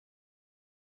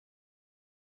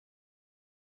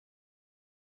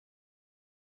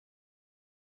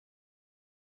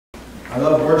I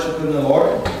love worshiping the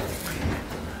Lord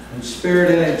in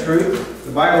spirit and in truth.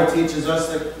 The Bible teaches us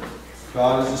that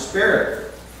God is a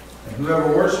spirit, and whoever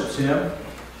worships Him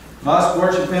must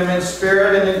worship Him in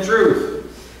spirit and in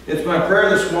truth. It's my prayer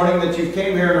this morning that you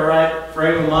came here in the right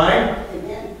frame of mind.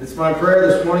 Amen. It's my prayer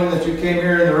this morning that you came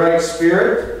here in the right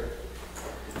spirit.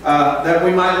 That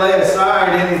we might lay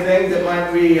aside anything that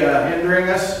might be hindering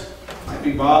us, might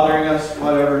be bothering us,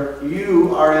 whatever.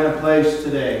 You are in a place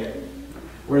today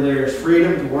where there is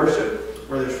freedom to worship,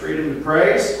 where there's freedom to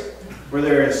praise, where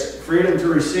there is freedom to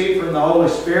receive from the Holy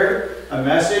Spirit a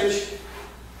message.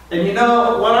 And you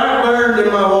know, what I learned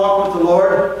in my walk with the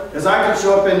Lord is I can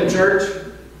show up in the church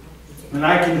and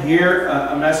I can hear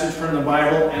a message from the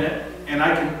Bible and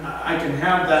I can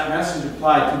have that message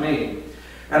applied to me.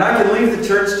 And I can leave the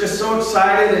church just so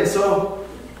excited and so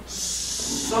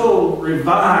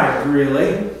revived,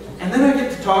 really. And then I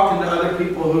get to talking to other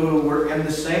people who were in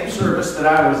the same service that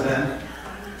I was in.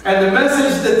 And the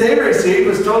message that they received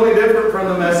was totally different from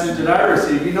the message that I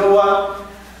received. You know what?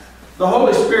 The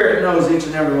Holy Spirit knows each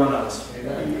and every one of us.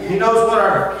 Amen. He knows what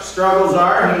our struggles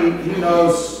are. He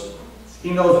knows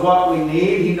what we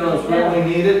need. He knows when we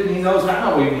need it. And He knows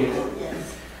how we need it.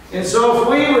 And so if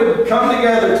we would come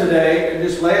together today and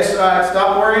just lay aside,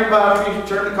 stop worrying about if you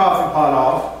turn the coffee pot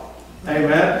off.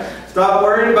 Amen. Stop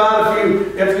worrying about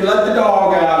if you let the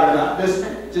dog out or not.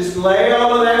 Just lay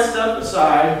all of that stuff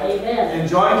aside. Amen. And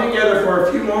join together for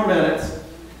a few more minutes.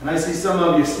 And I see some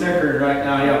of you snickering right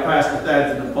now. Yeah, Pastor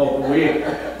Thad's in the pulpit.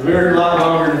 We're a lot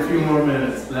longer than a few more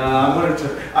minutes. Now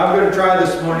I'm going to try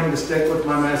this morning to stick with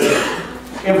my message.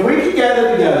 If we can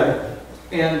gather together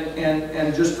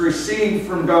and just receive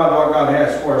from God what God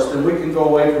has for us, then we can go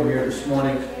away from here this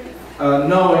morning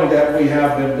knowing that we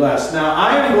have been blessed. Now,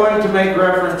 I am going to make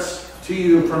reference to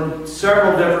you from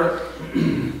several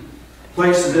different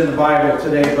places in the Bible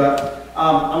today, but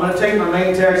I'm going to take my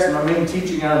main text and my main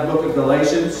teaching out of the book of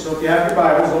Galatians. So if you have your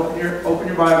Bibles, open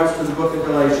your Bibles to the book of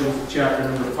Galatians, chapter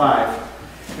number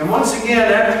 5. And once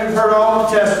again, after you've heard all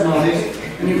the testimonies,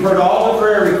 and you've heard all the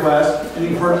prayer requests, and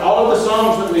you've heard all of the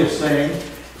songs that we have sang,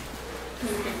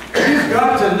 you've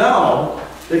got to know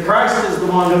that Christ is the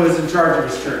one who is in charge of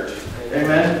His church.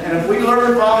 Amen? And if we learn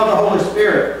to follow the Holy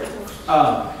Spirit,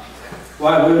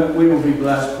 we will be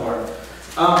blessed for it.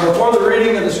 Before the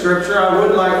reading of the Scripture, I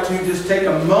would like to just take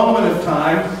a moment of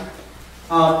time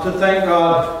to thank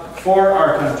God for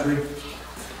our country.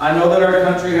 I know that our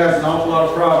country has an awful lot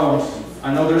of problems.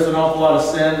 I know there's an awful lot of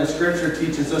sin. The Scripture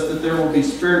teaches us that there will be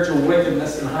spiritual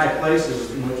wickedness in high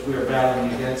places in which we are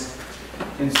battling against.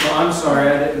 And so I'm sorry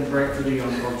I didn't break for the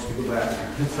young folks to go back.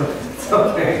 It's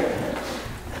okay.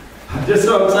 I'm just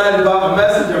so excited about my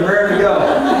message, I'm ready to go.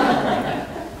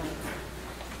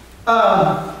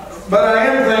 But I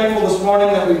am thankful this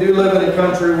morning that we do live in a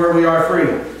country where we are free.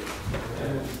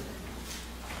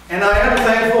 And I am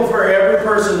thankful for every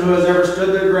person who has ever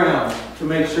stood their ground to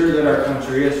make sure that our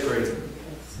country is free.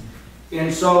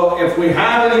 And so if we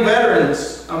have any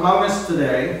veterans among us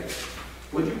today,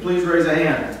 would you please raise a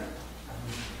hand?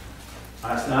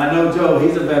 I know Joe,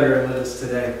 he's a veteran with us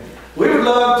today. We would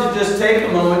love to just take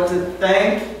a moment to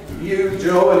thank you,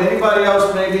 Joe, and anybody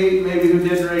else maybe who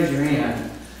didn't raise your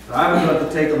hand. But I would love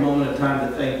to take a moment of time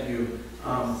to thank you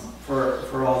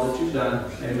for all that you've done.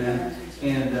 Amen.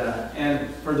 And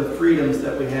for the freedoms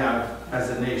that we have as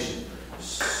a nation.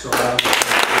 So with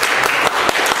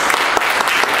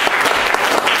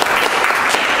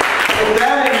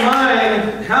that in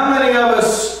mind, how many of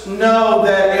us know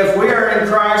that if we are in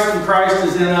Christ and Christ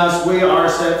is in us, we are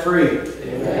set free?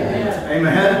 Amen.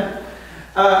 Amen.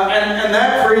 And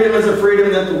that freedom is a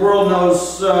freedom that the world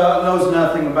knows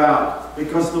nothing about,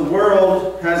 because the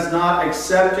world has not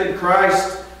accepted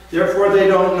Christ. Therefore, they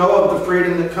don't know of the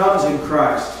freedom that comes in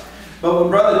Christ. But when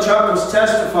Brother Chuck was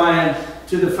testifying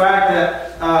to the fact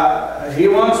that he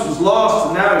once was lost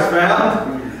and now he's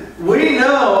found, we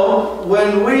know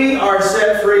when we are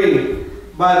set free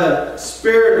by the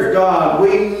Spirit of God,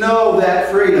 we know that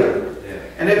freedom.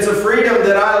 And it's a freedom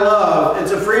that I love.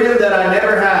 It's a freedom that I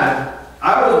never had.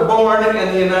 I was born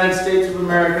in the United States of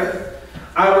America.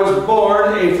 I was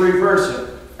born a free person,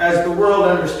 as the world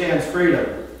understands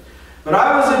freedom. But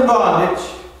I was in bondage.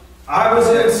 I was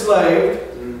enslaved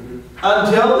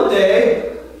until the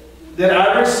day that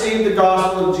I received the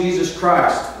gospel of Jesus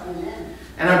Christ.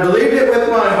 And I believed it with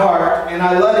my heart, and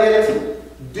I let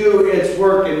it do its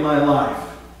work in my life.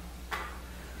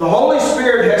 The Holy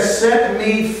Spirit has set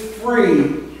me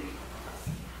free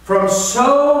from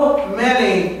so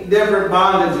many different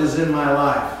bondages in my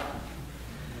life.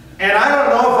 And I don't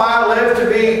know if I live to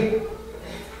be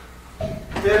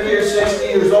 50 or 60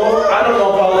 years old. I don't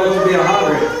know if I'll live to be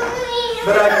 100.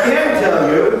 But I can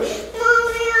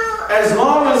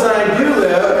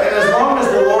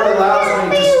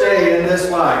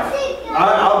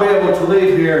I'll be able to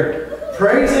leave here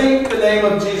praising the name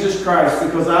of Jesus Christ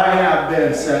because I have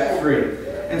been set free.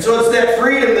 And so it's that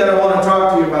freedom that I want to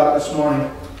talk to you about this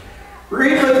morning.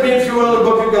 Read with me, if you will, the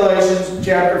book of Galatians,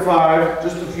 chapter 5,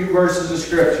 just a few verses of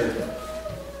Scripture.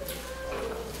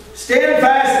 Stand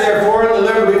fast, therefore, in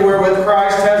the liberty wherewith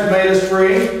Christ has made us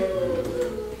free,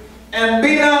 and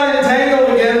be not entangled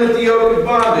again with the yoke of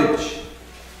bondage.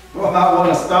 Well, I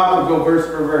want to stop and go verse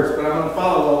for verse, but I'm going to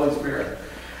follow the Holy Spirit.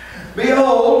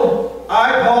 Behold,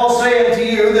 I, Paul, say unto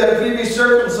you, that if you be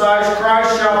circumcised,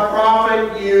 Christ shall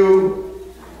profit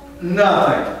you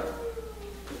nothing.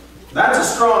 That's a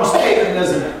strong statement,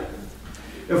 isn't it?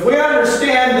 If we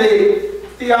understand the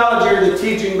theology or the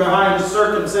teaching behind the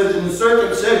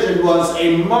circumcision was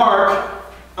a mark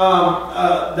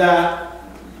that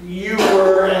you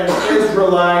were an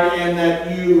Israelite and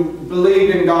that you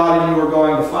believed in God and you were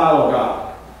going to follow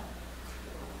God.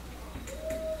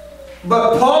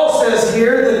 But Paul says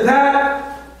here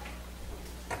that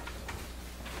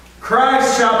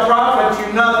Christ shall profit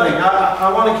you nothing.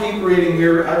 I want to keep reading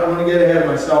here. I don't want to get ahead of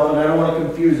myself and I don't want to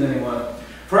confuse anyone.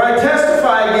 For I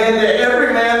testify again to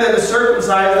every man that is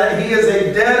circumcised that he is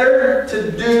a debtor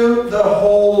to do the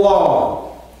whole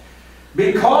law.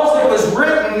 Because it was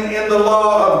written in the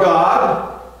law of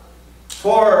God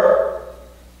for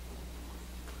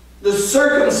the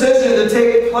circumcision to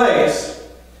take place.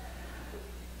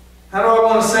 How do I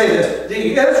want to say this?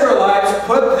 The Israelites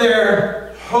put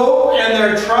their hope and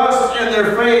their trust and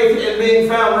their faith in being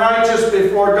found righteous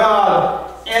before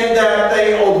God, and that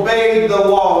they obeyed the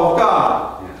law of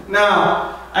God.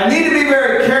 Now, I need to be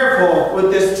very careful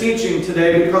with this teaching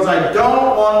today because I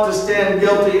don't want to stand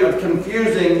guilty of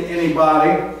confusing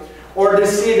anybody or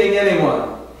deceiving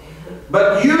anyone.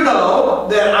 But you know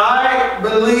that I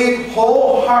believe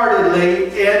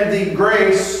wholeheartedly in the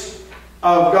grace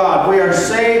of God. We are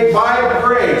saved by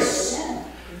grace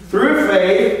through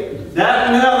faith,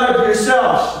 that not of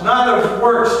yourselves, not of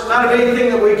works, not of anything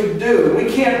that we can do.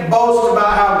 We can't boast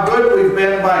about how good we've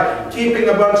been by keeping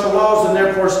a bunch of laws and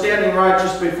therefore standing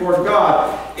righteous before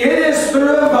God. It is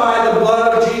through and by the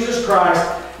blood of Jesus Christ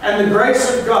and the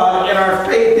grace of God and our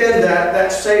faith in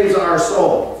that saves our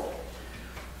soul.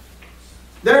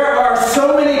 There are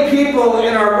so many people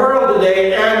in our world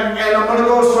today, and I'm going to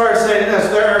go as far as saying this,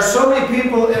 there are so many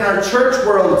people in our church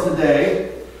world today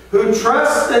who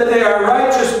trust that they are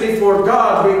righteous before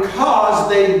God because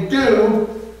they do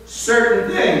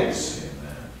certain things.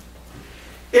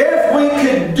 If we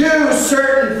could do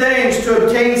certain things to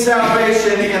obtain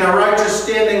salvation and a righteous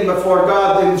standing before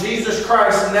God, then Jesus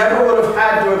Christ never would have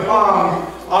had to have hung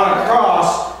on a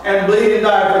cross and bleed and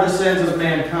die for the sins of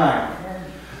mankind.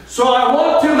 So I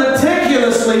want to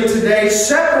meticulously today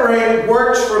separate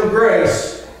works from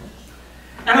grace.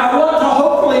 And I want to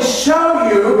hopefully show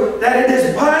you that it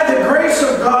is by the grace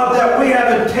of God that we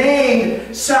have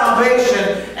attained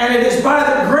salvation. And it is by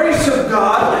the grace of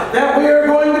God that we are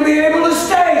going to be able to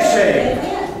stay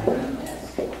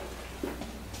saved.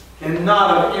 And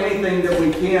not of anything that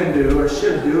we can do or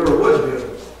should do or would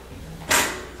do.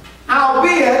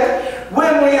 Howbeit,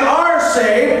 when we are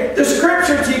saved, the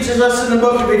Scripture teaches us in the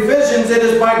book of Ephesians, it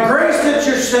is by grace that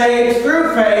you're saved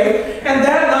through faith, and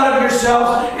that not of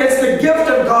yourselves. It's the gift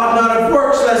of God, not of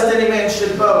works, lest any man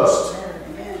should boast.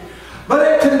 But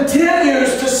it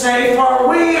continues to say, for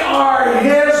we are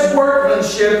His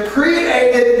workmanship,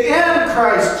 created in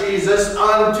Christ Jesus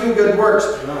unto good works.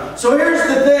 So here's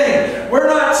the thing. We're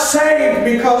not saved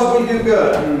because we do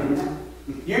good.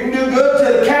 You can do good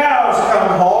till the cows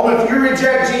come home. If you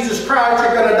reject Jesus Christ,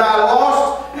 you're going to die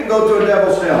lost and go to a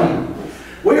devil's hell.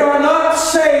 We are not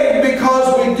saved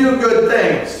because we do good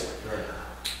things.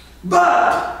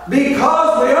 But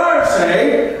because we are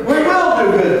saved, we will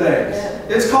do good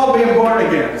things. It's called being born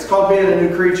again. It's called being a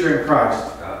new creature in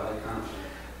Christ.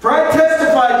 For I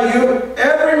testify to you,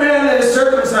 every man that is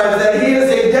circumcised, that he is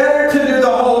a debtor to do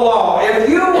the whole law. If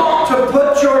you want to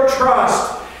put your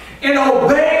trust in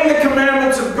obeying the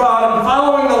commandments of God and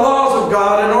following the laws of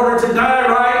God in order to die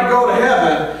right and go to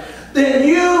heaven, then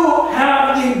you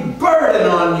have the burden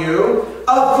on you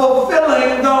of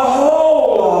fulfilling the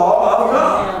whole law of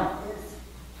God.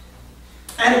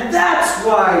 And that's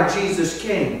why Jesus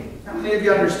came. How many of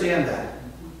you understand that?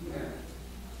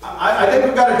 I think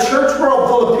we've got a church world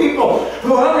full of people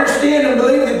who understand and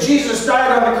believe that Jesus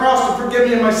died on the cross to forgive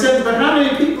me of my sins, but how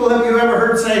many people have you ever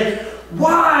heard say,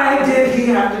 why did He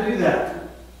have to do that?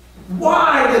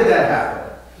 Why did that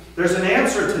happen? There's an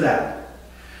answer to that.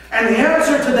 And the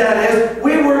answer to that is,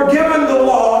 we were given the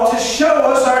law to show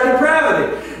us our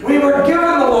depravity. We were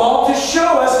given the law to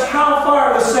show us how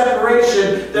far of a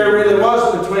separation there really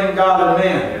was between God and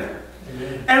man.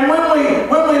 And when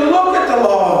we look at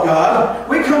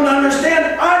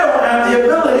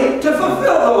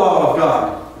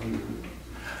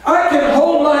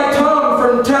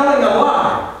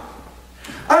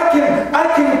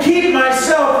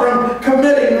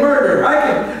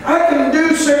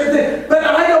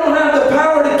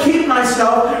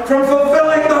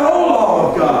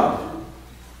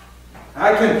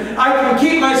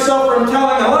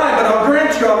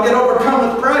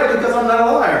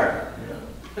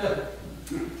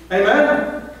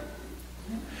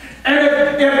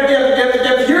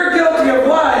if you're guilty of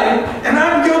lying and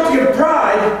I'm guilty of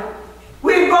pride,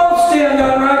 we both stand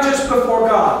unrighteous before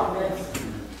God.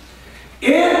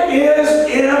 It is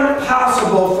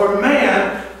impossible for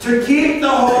man to keep the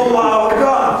whole law of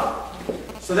God.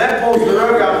 So that pulls the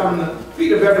rug out from the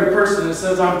feet of every person that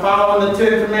says, I'm following the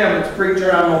 10 Commandments,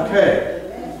 preacher, I'm okay.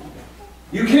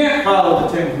 You can't follow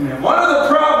the 10 Commandments. One of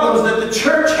the problems that the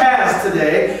church has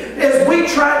today is we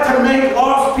try to make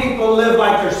lost people live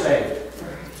like they're saved.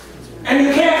 And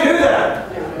you can't do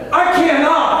that. I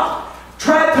cannot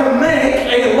try to make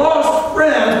a lost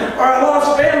friend or a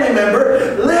lost family member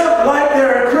live like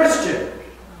they're a Christian.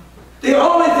 The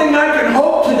only thing I can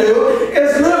hope to do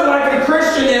is live like a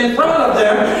Christian in front of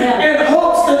them in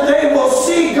hopes that they will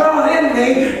see God in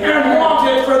me and want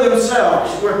it for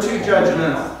themselves. We're too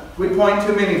judgmental. We point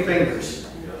too many fingers.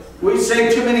 We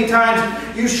say too many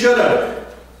times, you should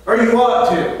have, or you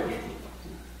ought to.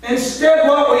 Instead,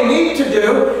 what we need to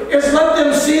do is let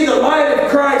them see the light of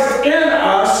Christ in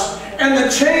us and the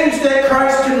change that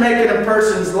Christ can make in a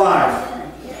person's life.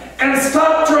 And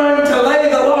stop trying to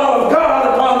lay the law of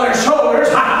God upon their shoulders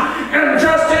and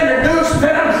just introduce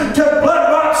them to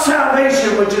blood-bought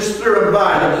salvation, which is through and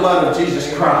by the blood of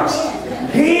Jesus Christ.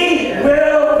 He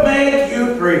will make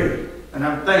you free. And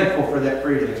I'm thankful for that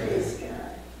freedom.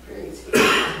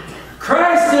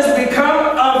 Christ has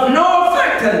become of no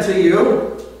effect unto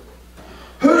you.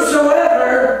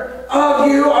 Whosoever of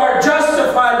you are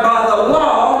justified by the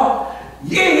law,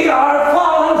 ye are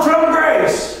fallen from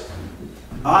grace.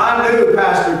 I knew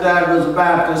Pastor Thad was a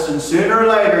Baptist, and sooner or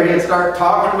later he'd start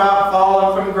talking about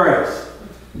falling from grace.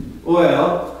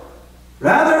 Well,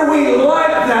 rather we like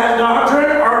that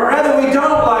doctrine, or rather we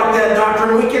don't like that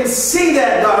doctrine, we can see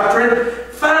that doctrine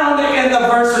found in the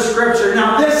verse of Scripture.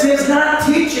 Now, this is not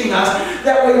teaching us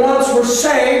that we once were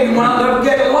saved and wound up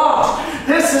getting lost.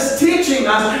 This is teaching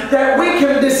us that we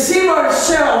can deceive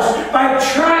ourselves by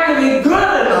trying to be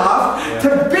good enough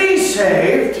to be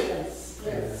saved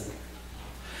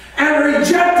and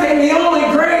rejecting the only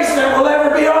grace that will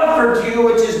ever be offered to you,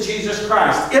 which is Jesus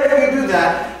Christ. If you do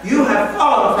that, you have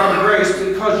fallen from grace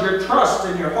because your trust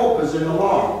and your hope is in the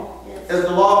law. Is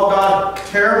the law of God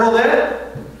terrible then?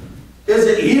 Is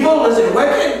it evil? Is it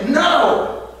wicked?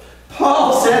 No.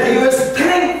 Paul said he was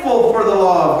thankful for the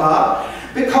law of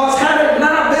God, because had it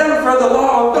not been for the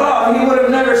law of God, he would have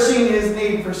never seen his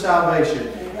need for salvation.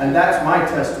 And that's my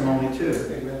testimony too.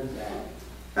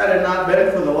 Had it not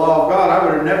been for the law of God, I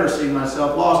would have never seen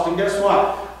myself lost. And guess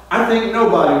what? I think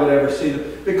nobody would ever see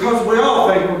it, because we all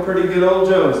think we're pretty good old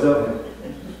Joes, don't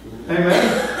we?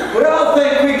 Amen? We all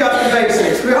think we got the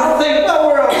basics. We all think, oh,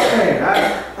 we're okay.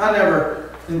 I never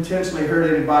intentionally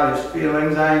hurt anybody's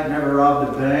feelings. I ain't never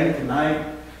robbed a bank, and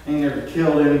I ain't never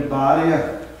killed anybody.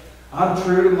 I'm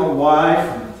true to my wife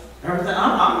and everything.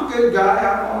 I'm a good guy.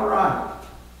 I'm all right.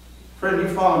 Friend,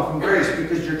 you've fallen from grace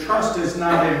because your trust is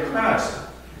not in Christ.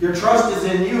 Your trust is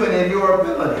in you and in your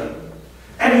ability.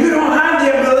 And you don't have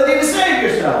the ability to save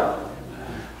yourself.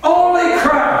 Only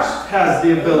Christ has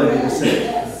the ability to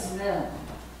save.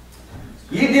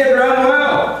 You did run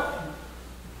well.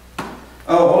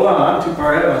 Oh, hold on. I'm too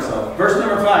far ahead of myself. Verse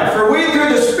number 5. For we through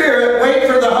the Spirit wait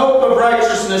for the hope of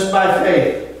righteousness by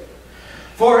faith.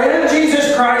 For in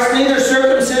Jesus Christ neither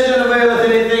circumcision availeth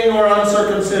anything nor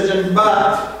uncircumcision,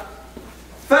 but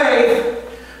faith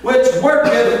which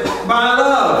worketh by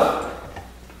love.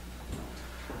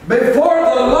 Before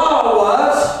the law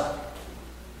was,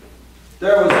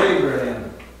 there was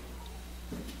Abraham.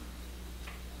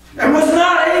 And was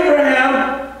not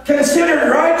Abraham considered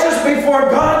righteous before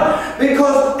God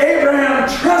because Abraham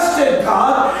trusted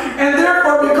God, and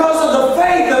therefore because of the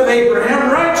faith of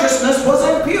Abraham, righteousness was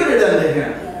imputed unto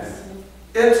him.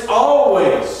 It's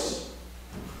always,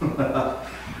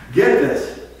 get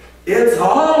this, it's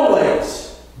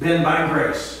always been by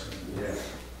grace.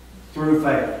 Through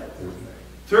faith.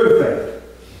 Through faith.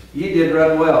 Ye did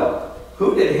run well.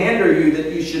 Who did hinder you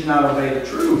that you should not obey the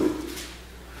truth?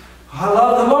 I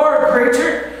love the Lord,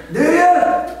 preacher. Do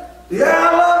you? Yeah,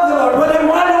 I love the Lord. Well, then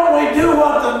why don't we do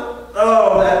what the...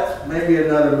 Oh, that's maybe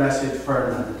another message for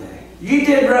another day. Ye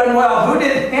did run well. Who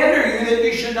did hinder you that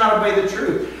you should not obey the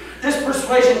truth? This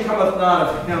persuasion cometh not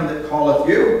of him that calleth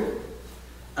you.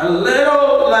 A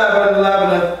little leaven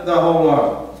leaveneth the whole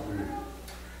lump.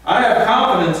 I have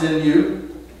confidence in you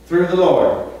through the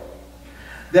Lord,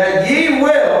 that ye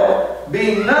will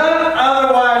be none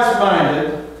otherwise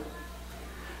minded,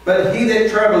 but he that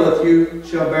troubleth you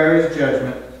shall bear his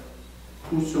judgment,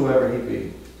 whosoever he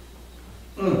be.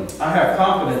 I have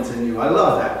confidence in you. I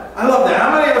love that. I love that.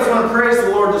 How many of us want to praise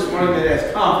the Lord this morning that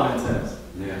has confidence in us?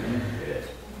 Yeah.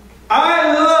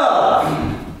 I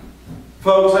love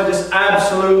Folks, I just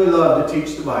absolutely love to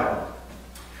teach the Bible.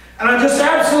 And I just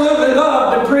absolutely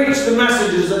love to preach the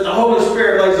messages that the Holy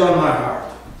Spirit lays on my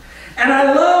heart. And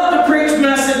I love to preach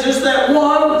messages that,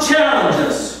 one, challenge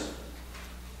us.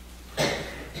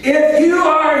 If you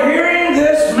are hearing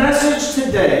this message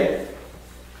today,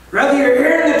 whether you're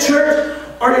here in the church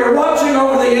or you're watching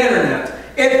over the internet,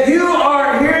 if you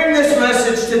are hearing this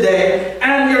message today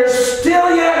and you're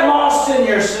still yet lost in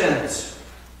your sins,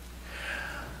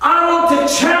 I want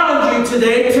to challenge you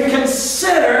today to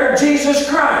consider Jesus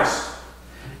Christ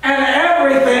and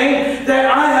everything that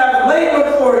I have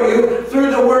laid before you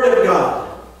through the Word of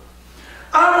God.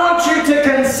 I want you to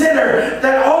consider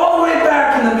that all the way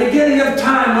back in the beginning of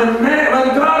time, when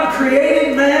God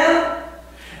created man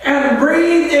and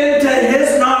breathed into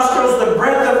his nostrils the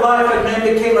breath of life, and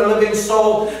man became a living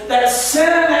soul, that sin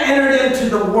entered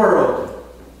into the world.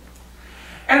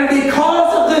 And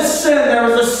because of this sin, there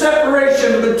was a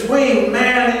separation between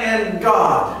man and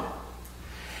God.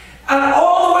 And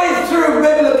all the way through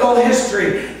biblical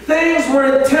history, things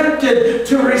were attempted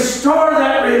to restore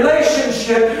that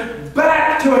relationship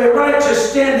back to a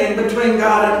righteous standing between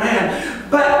God and man.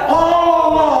 But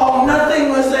all along, nothing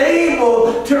was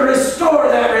able to restore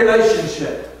that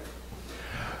relationship.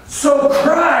 So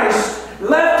Christ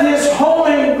left his home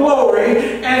in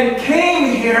glory and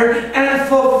came here and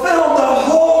fulfilled the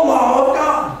whole law of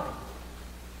God.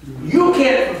 You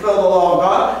can't fulfill the law of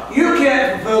God. You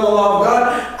can't fulfill the law of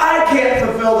God. I can't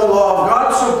fulfill the law of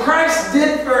God. So Christ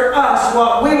did for us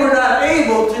what we were not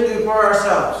able to do for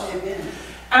ourselves. Amen.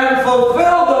 And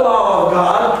fulfilled the law of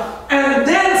God, and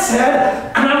then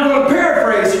said, and I'm going to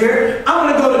paraphrase here, I'm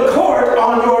going to go to court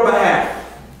on your behalf.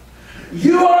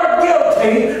 You are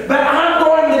guilty, but I'm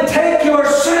going to take your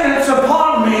sentence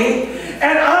upon me,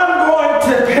 and I'm going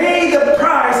to pay the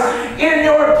price in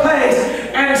your place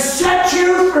and set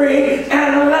you free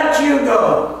and let you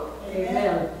go.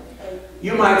 Amen.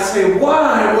 You might say,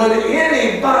 why would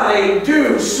anybody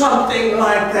do something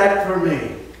like that for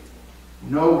me?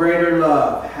 No greater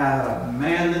love had a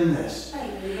man than this,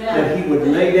 that he would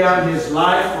lay down his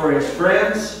life for his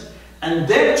friends, and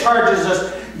then charges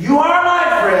us, you are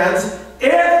my friends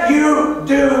if you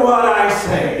do what I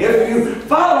say, if you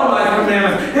follow my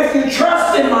commandments, if you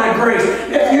trust in my grace,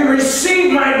 if you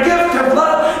receive my gift of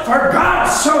love. For God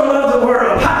so loved the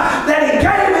world that he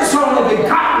gave his only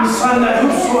begotten Son, that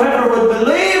whosoever would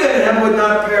believe in him would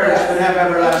not perish but have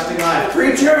everlasting life.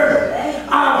 Preacher,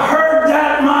 I've heard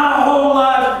that my whole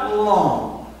life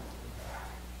long.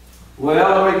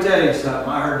 Well, let me tell you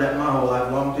something. I heard that my whole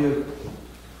life long too.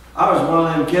 I was one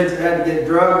of them kids that had to get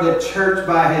drugged to church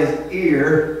by his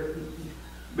ear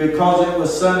because it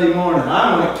was Sunday morning.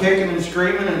 I went kicking and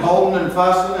screaming and holding and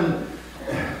fussing and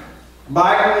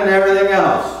biting and everything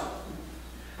else.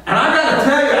 And I got to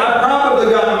tell you, I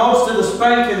probably got most of the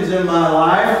spankings in my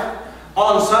life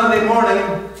on Sunday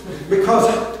morning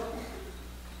because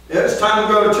it was time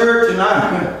to go to church, and I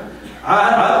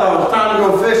thought it was time to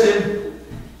go fishing.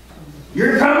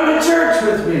 You're coming to church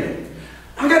with me.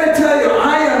 I got to tell you,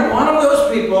 I am one of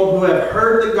those people who have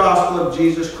heard the gospel of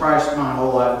Jesus Christ my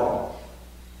whole life long.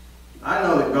 I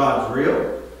know that God's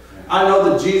real. I know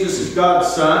that Jesus is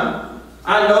God's Son.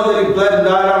 I know that he bled and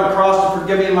died on the cross to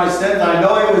forgive me my sins. I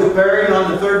know he was buried and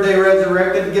on the third day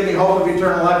resurrected to give me hope of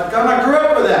eternal life to come. I grew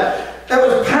up with that. That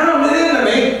was pounded into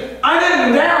me. I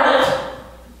didn't doubt it.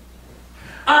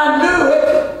 I knew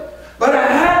it, but I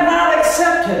had not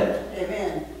accepted it.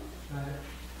 Amen.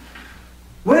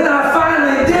 When I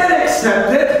finally did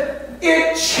accept it,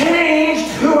 it changed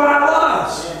who I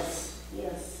was. Yes.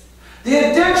 Yes. The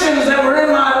addictions that were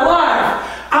in my life,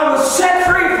 I was set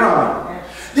free from it.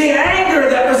 The anger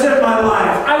that was in my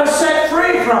life, I was set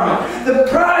free from it. The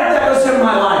pride that was in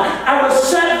my life, I was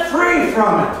set free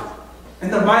from it.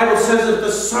 And the Bible says that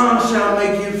the Son shall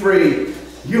make you free.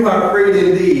 You are freed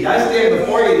indeed. I stand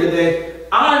before you today.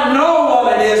 I know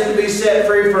what it is to be set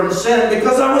free from sin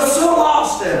because I was so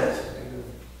lost in it.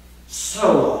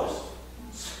 So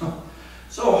lost.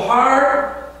 So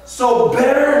hard. So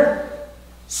bitter.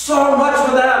 So much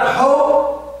without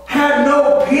hope. Had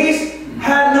no peace.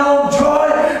 Had no joy.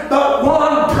 But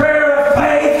one prayer of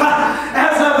faith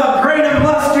as of a grain of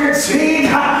mustard seed.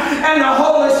 And the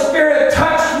Holy Spirit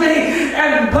touched me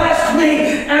and blessed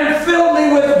me and filled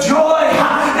me with joy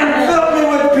and filled me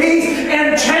with peace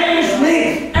and changed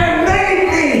me and made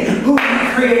me who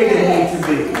he created me to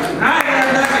be. I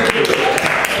have nothing to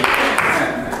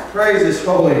do. Praise his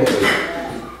holy name.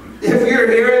 If you're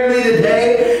hearing me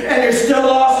today and you're still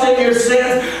lost in your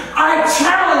sins, I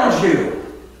challenge you.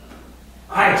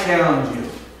 I challenge you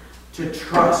to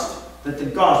trust that the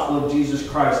gospel of Jesus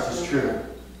Christ is true.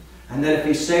 And that if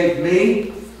he saved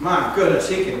me, My goodness,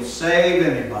 He can save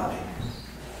anybody.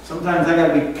 Sometimes I got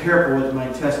to be careful with my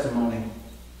testimony.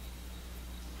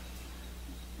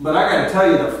 But I got to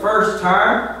tell you, the first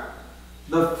time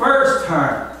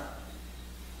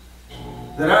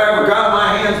that I ever got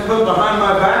my hands put behind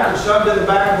my back and shoved in the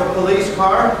back of a police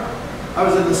car, I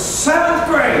was in the 7th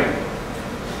grade.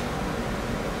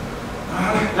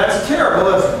 That's terrible,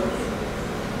 isn't it?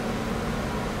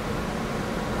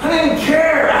 I didn't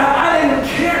care. I didn't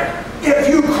care. If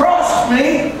you crossed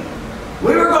me,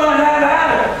 we were going to have at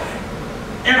it.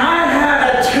 And I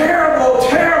had a terrible,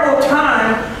 terrible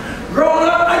time growing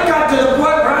up. I got to the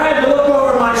point where I had to look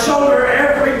over my shoulder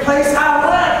every place I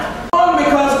went. One,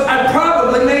 because I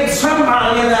probably made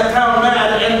somebody in that town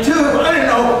mad. And two, I didn't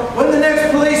know when the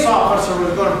next police officer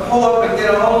was going to pull up and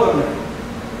get a hold of me.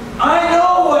 I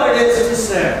know what it is to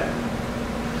sin.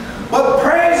 But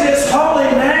praise His holy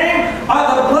name.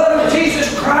 By the blood of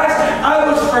Jesus Christ, I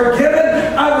was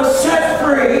forgiven, I was set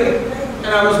free, and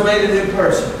I was made a new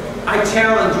person. I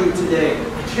challenge you today.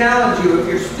 I challenge you, if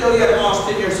you're still yet lost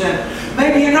in your sin.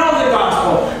 Maybe you know the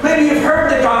gospel. Maybe you've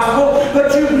heard the gospel,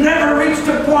 but you've never reached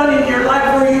a point in your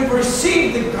life where you've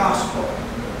received the gospel.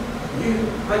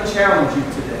 I challenge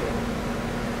you today.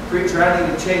 Preacher, I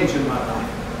need a change in my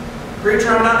life. Preacher,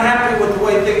 I'm not happy with the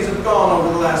way things have gone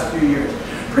over the last few years.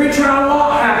 Preacher, I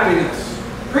want happiness.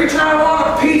 Preacher, I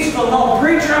want a peaceful home.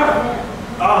 Preacher,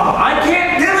 I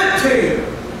can't give it to you.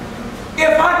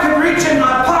 If I could reach in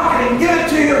my pocket and give it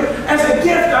to you as a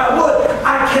gift, I would.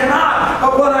 I cannot.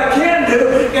 But what I can do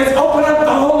is open up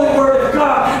the holy word of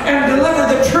God and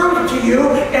deliver the truth to you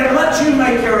and let you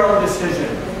make your own decision.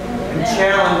 And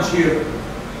challenge you.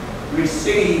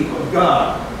 Receive of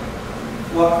God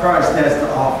what Christ has to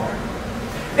offer.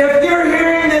 If you're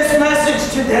hearing this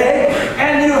message today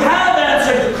and you have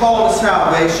answered the call to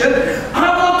salvation,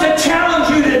 I want to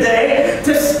challenge you today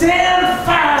to stand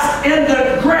fast in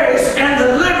the grace and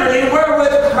the liberty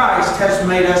wherewith Christ has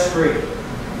made us free.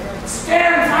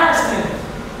 Stand fast in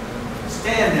it.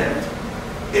 Stand in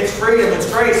it. It's freedom,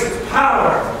 it's grace, it's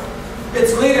power,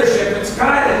 it's leadership, it's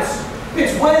guidance,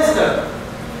 it's wisdom.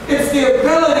 It's the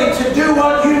ability to do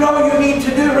what you know you need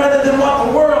to do rather than what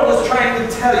the world is trying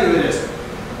to tell you it is.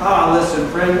 Listen,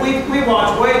 friend, we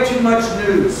watch way too much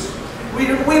news. We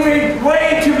read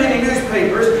way too many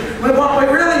newspapers, but what we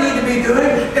really need to be doing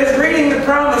is reading the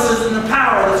promises and the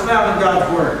power that's found in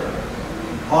God's Word.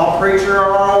 Preacher,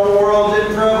 our whole world's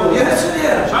in trouble. Yes, it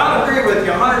is. I'll agree with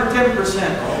you 110%.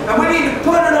 And we need to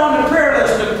put it on the prayer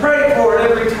list and pray for it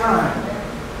every time.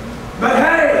 But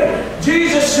hey,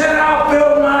 Jesus said, I'll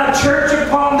build my church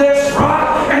upon this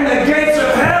rock, and the gates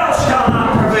of hell shall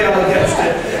not prevail against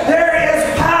it. There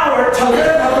is power to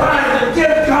live a life that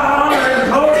gives God honor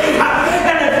and glory.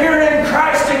 And if you're in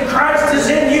Christ and Christ is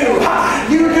in you,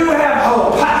 you do have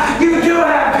hope. You do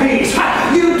have peace.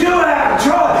 You do have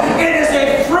joy. It is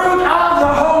a fruit of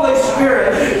the Holy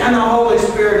Spirit, and the Holy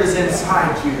Spirit is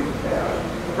inside you.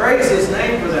 Praise His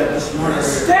name for that this morning.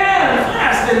 Stand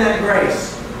fast in that grace.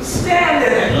 Stand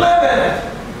in it. Live in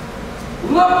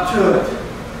it. Look to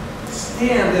it.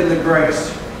 Stand in the grace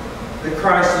that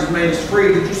Christ has made us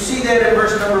free. Did you see that in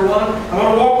verse number 1? I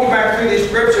want to walk you back through these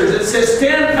scriptures. It says,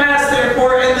 stand fast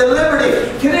therefore in the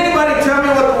liberty. Can anybody tell me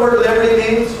what the word liberty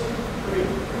means?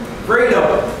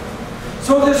 Freedom.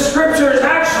 So this scripture is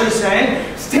actually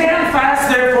saying, stand fast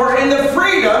therefore in the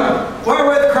freedom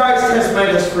wherewith Christ has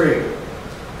made us free.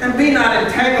 And be not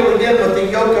entangled again with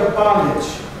the yoke of bondage.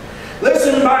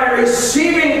 Listen, by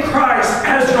receiving Christ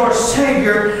as your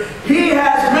Savior, He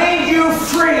has made you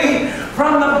free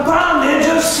from the bondage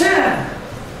of sin.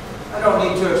 I don't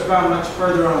need to expound much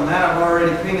further on that. I've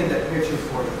already painted that picture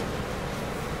for you.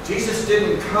 Jesus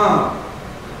didn't come.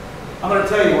 I'm going to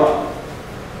tell you what.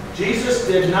 Jesus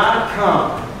did not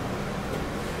come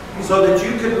so that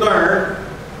you could learn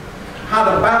how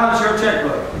to balance your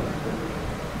checkbook.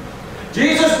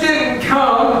 Jesus didn't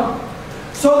come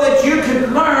so that you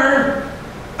could learn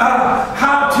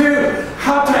how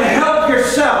to help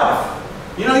yourself.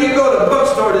 You know, you go to a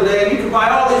bookstore today and you can buy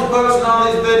all these books and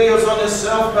all these videos on this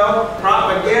self-help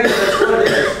propaganda. That's what it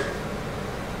is.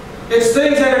 It's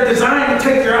things that are designed to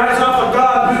take your eyes off of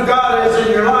God, who God is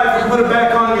in your life, and put it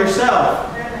back on yourself.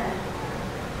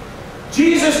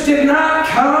 Jesus did not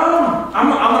come.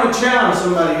 I'm going to challenge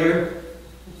somebody here.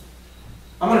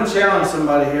 I'm going to challenge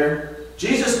somebody here.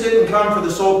 Jesus didn't come for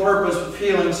the sole purpose of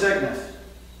healing sickness.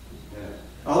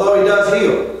 Although He does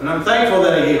heal. And I'm thankful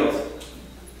that He heals.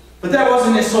 But that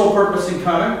wasn't His sole purpose in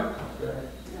coming.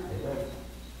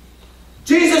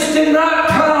 Jesus did not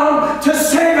come to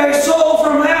save a soul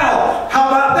from hell. How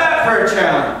about that for a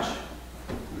challenge?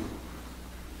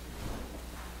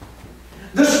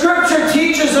 The Scripture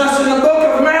teaches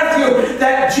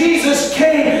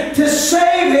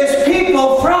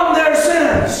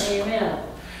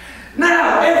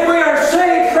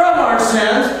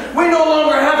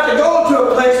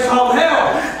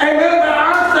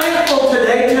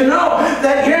to know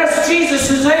that yes, Jesus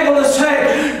is able to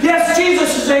save. Yes,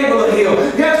 Jesus is able to heal.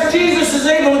 Yes, Jesus is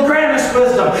able to grant us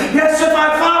wisdom. Yes, if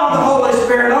I follow the Holy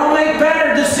Spirit, I'll make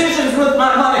better decisions with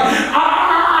my money.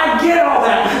 I get all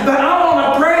that. But I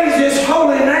want to praise His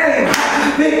holy name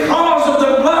because of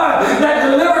the blood that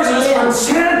delivers us from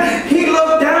sin. He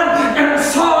looked down and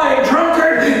saw a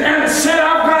drunkard and said,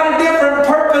 I've got a different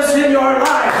purpose in your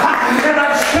life. And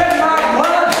I've shed my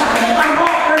blood. I'm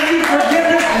offering you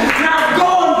forgiveness. Now go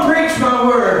and preach my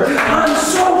word. I'm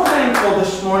so thankful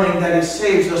this morning that He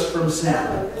saves us from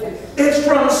sin. It's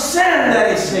from sin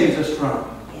that He saves us from.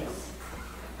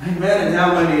 Amen. And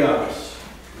how many of us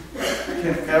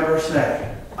can ever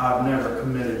say, I've never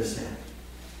committed a sin?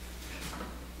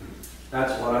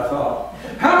 That's what I thought.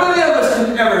 How many of us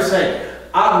can ever say,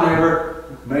 I've never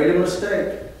made a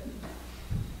mistake?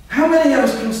 How many of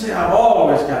us can say, I've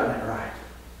always gotten it right?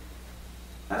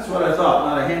 That's what I thought.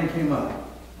 Not a hand came up.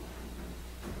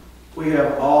 We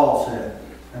have all sinned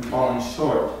and fallen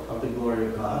short of the glory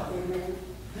of God.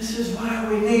 This is why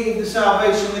we need the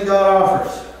salvation that God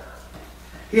offers.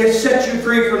 He has set you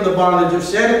free from the bondage of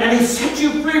sin, and He set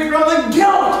you free from the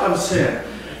guilt of sin.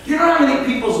 Do you know how many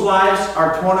people's lives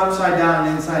are torn upside down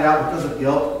and inside out because of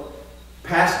guilt?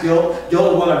 Past guilt,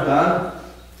 guilt of what I've done,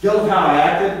 guilt of how I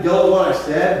acted, guilt of what I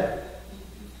said.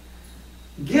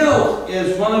 Guilt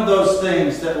is one of those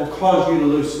things that will cause you to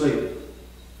lose sleep.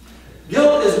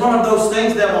 Guilt is one of those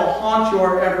things that will haunt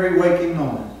your every waking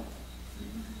moment.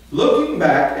 Looking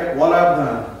back at what I've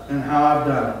done and how I've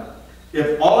done it,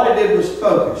 if all I did was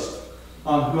focused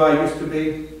on who I used to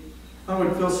be, I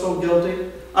would feel so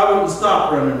guilty. I wouldn't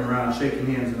stop running around shaking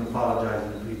hands and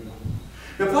apologizing to people.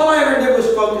 If all I ever did was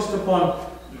focused upon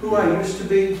who I used to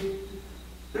be,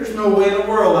 there's no way in the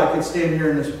world I could stand here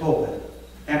in this pulpit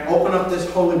and open up this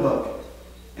holy book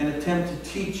and attempt to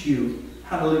teach you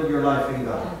how to live your life in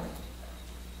God.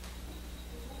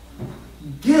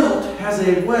 Guilt has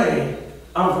a way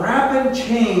of wrapping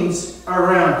chains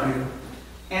around you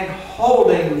and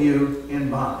holding you in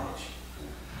bondage.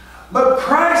 But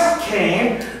Christ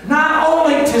came not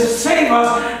only to save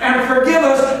us and forgive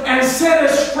us and set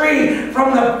us free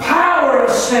from the power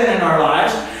of sin in our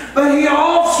lives, but He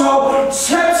also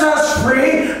sets us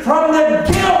free from the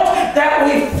guilt that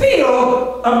we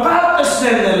feel about the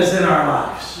sin that is in our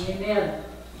lives. Amen.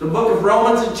 The book of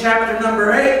Romans in chapter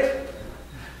number 8.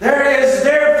 There is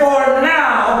therefore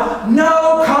now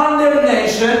no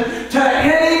condemnation to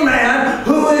any man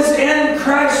who is in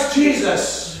Christ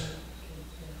Jesus.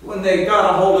 When they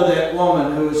got a hold of that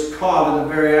woman who was caught in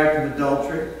the very act of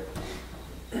adultery,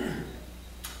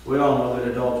 we all know that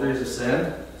adultery is a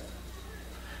sin.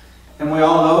 And we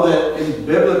all know that in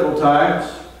biblical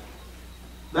times,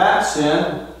 that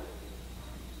sin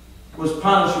was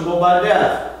punishable by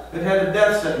death. It had a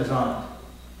death sentence on it.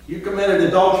 You committed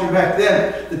adultery back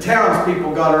then, the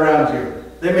townspeople got around you.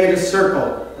 They made a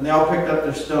circle, and they all picked up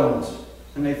their stones,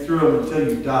 and they threw them until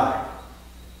you died.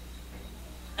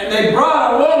 And they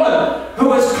brought a woman who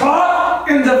was caught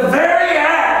in the very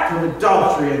act of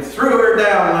adultery and threw her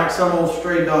down like some old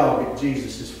stray dog at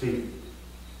Jesus' feet.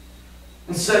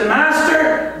 And said,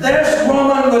 Master, this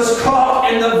woman was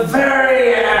caught in the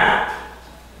very act.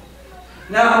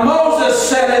 Now Moses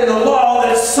said in the law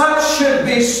that such should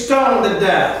be stoned to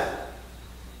death.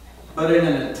 But in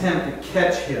an attempt to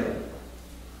catch him,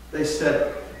 they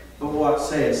said, but what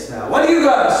sayest thou? What do you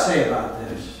got to say about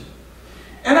this?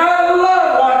 And I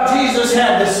love what Jesus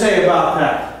had to say about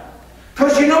that.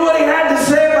 Because you know what He had to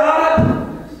say about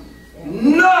it?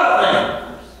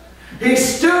 Nothing. He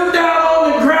stooped down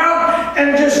on the ground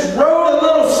and just wrote a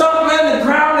little something in the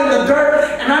ground in the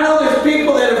dirt. And I know there's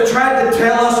people that have tried to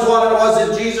tell us what it was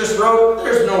that Jesus wrote.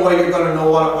 There's no way you're going to know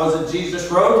what it was that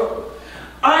Jesus wrote.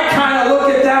 I kind of look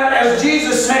at that as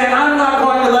Jesus saying, I'm not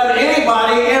going to let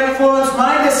anybody influence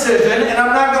my decision, and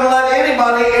I'm not going to let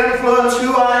anybody influence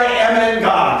who I am in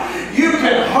God. You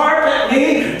can harp at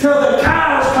me till the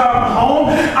cows come home.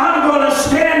 I'm going to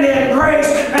stand in grace,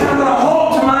 and I'm going to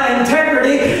hold to my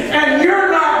integrity, and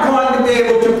you're not going to be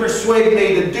able to persuade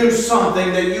me to do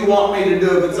something that you want me to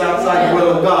do if it's outside the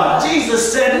will of God.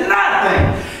 Jesus said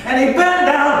nothing, and He bent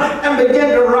down and began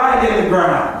to write in the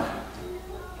ground.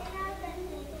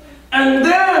 And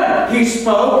then He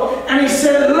spoke, and He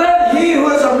said, let he who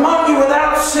is among you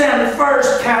without sin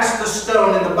first cast the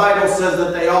stone. And the Bible says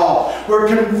that they all were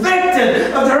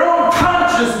convicted of their own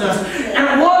consciousness.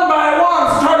 And one by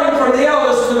one, starting from the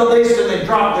eldest to the least, and they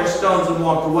dropped their stones and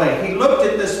walked away. He looked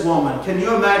at this woman. Can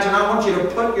you imagine? I want you to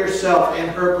put yourself in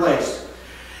her place.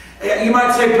 You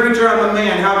might say, preacher, I'm a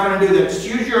man. How can I do that? Just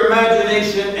use your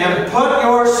imagination and put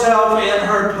yourself in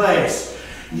her place.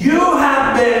 You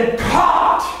have been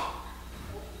caught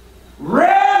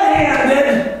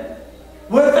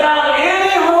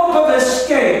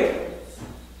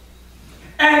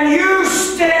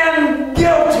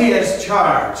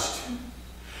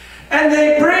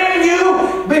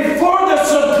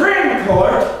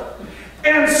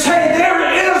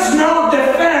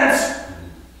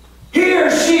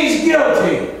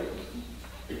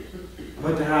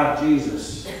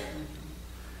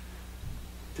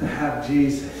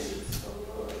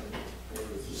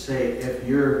if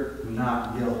you're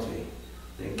not guilty,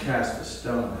 then cast a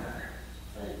stone at her.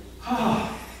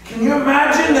 Oh, can you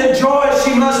imagine the joy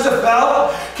she must have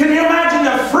felt? Can you imagine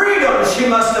the freedom she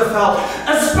must have felt?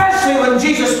 Especially when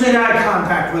Jesus made eye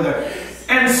contact with her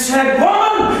and said,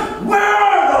 "Woman, where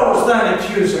are those thine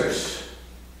accusers?"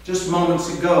 Just moments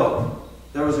ago,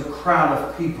 there was a crowd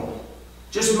of people.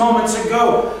 Just moments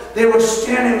ago, they were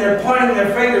standing there pointing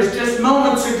their fingers. Just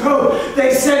moments ago,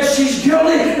 they said she's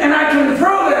guilty and I can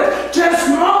prove it. Just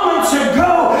moments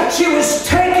ago, she was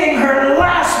taking her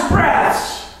last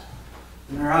breaths.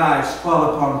 And her eyes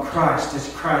fall upon Christ as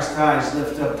Christ's eyes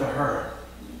lift up to her.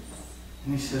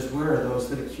 And he says, "Where are those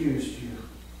that accused you?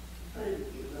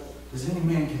 Does any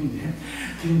man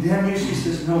condemn you?" She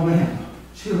says, "No, ma'am."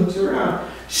 She looks around.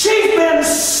 She's been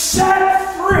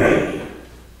set free.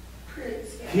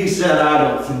 He said, "I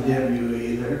don't condemn you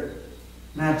either.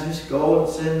 Now just go and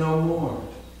sin no more."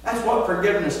 That's what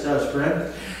forgiveness does,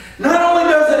 friend. Not only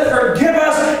does it forgive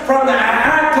us from the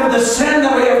act of the sin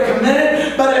that we have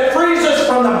committed, but it frees us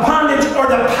from the bondage or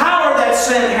the power that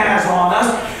sin has on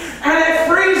us. And it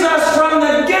frees us from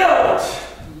the guilt.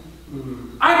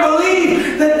 I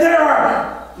believe that there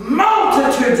are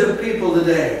multitudes of people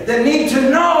today that need to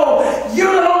know you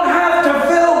don't have to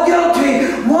feel guilty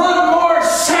one more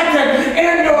second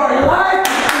in your life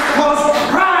because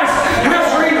Christ has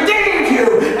redeemed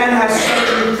you and has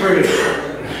set you free.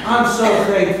 I'm so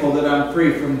thankful that I'm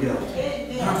free from guilt.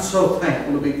 I'm so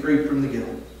thankful to be free from the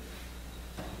guilt.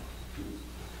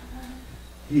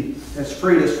 He has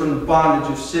freed us from the bondage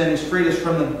of sin. He's freed us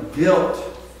from the guilt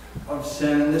of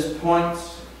sin. And this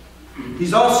points,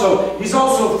 He's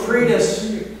also freed us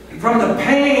from the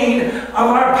pain of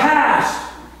our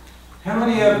past. How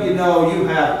many of you know you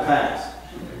have a past?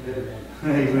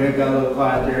 Hey, man, got a little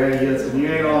quiet there. Hey, listen, you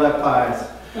ain't all that pious.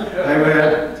 Hey,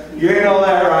 man, you ain't all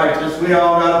that righteous. We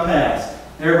all got a past.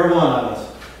 Every one of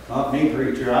us. Not me,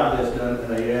 preacher. I've just done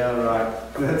it. Yeah,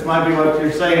 right. That might be what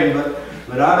you're saying,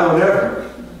 but I know different.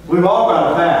 We've all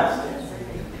got a past.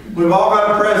 We've all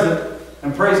got a present.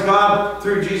 And praise God,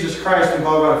 through Jesus Christ, we've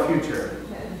all got a future.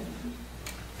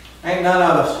 Ain't none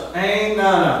of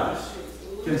us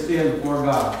can stand before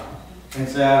God and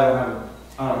say, I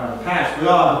don't have a past. We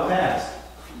all have a past.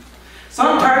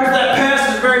 Sometimes that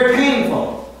past is very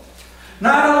painful.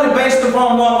 Not only based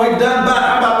upon what we've done, but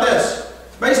how about this?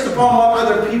 Based upon what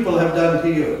other people have done to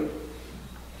you.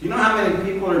 Do you know how many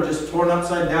people are just torn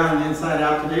upside down and inside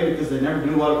out today because they never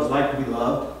knew what it was like to be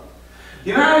loved?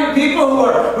 You know how many people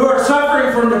who are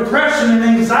suffering from depression and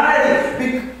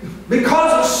anxiety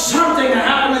because of something that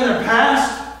happened in their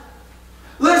past?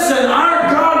 Listen,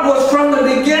 our God was from the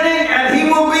beginning and He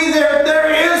will be there. There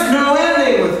is no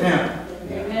ending with Him.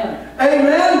 Amen.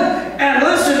 Amen. And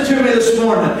listen to me this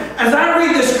morning. As I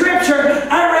read the scripture,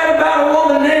 I read about a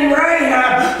woman named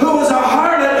Rahab who was a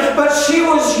harlot, but she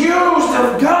was used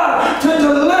of God to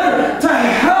deliver, to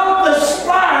help the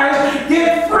spies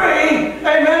get free.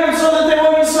 Amen. So that they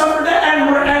wouldn't suffer death.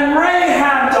 And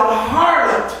Rahab the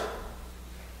harlot,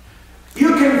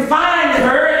 you can find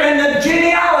her in the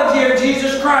genealogy of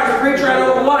Jesus Christ. Preacher, I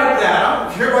don't like that. I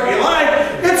don't care what you like.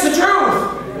 It's the truth.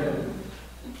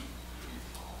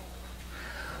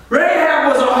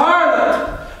 Rahab was a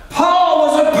harlot. Paul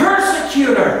was a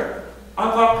persecutor.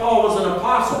 I thought Paul was an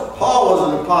apostle. Paul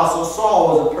was an apostle.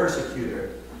 Saul was a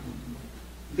persecutor.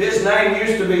 His name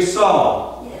used to be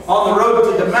Saul. Yes. On the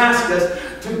road to Damascus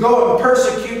to go and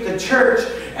persecute the church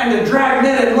and to drag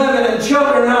men and women and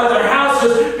children out of their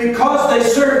houses because they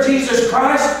served Jesus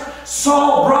Christ.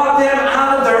 Saul brought them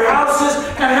out of their houses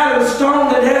and had them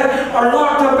stoned to death or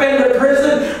locked up into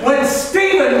prison. When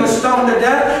Stephen was stoned to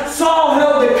death, Saul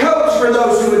held the coats for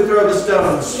those who would throw the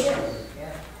stones.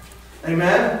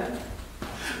 Amen?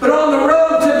 But on the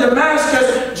road to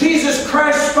Damascus, Jesus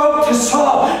Christ spoke to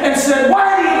Saul and said,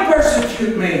 "Why do you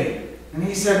persecute me?" And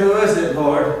he said, "Who is it,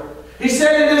 Lord?" He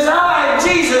said, "It is I,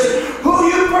 Jesus, who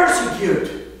you persecute."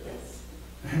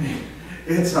 And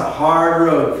it's a hard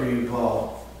road for you,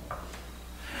 Paul.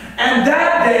 And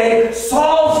that day,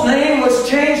 Saul's name was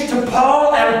changed to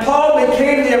Paul, and Paul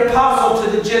became the apostle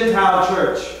to the Gentile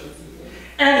church.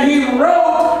 And he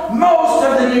wrote most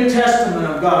of the New Testament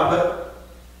of God.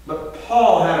 But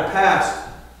Paul had a past.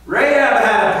 Rahab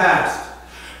had a past.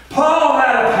 Paul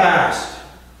had a past.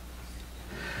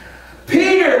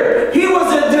 Peter, he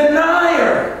was a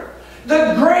denier.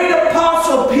 The great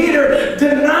apostle Peter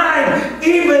denied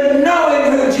even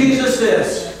knowing who Jesus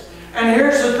is. And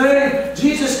here's the thing,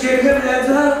 Jesus gave him a heads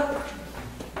up.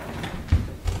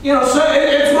 You know, so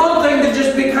it's one thing to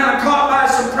just be kind of caught by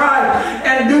surprise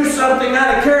and do something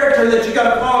out of character that you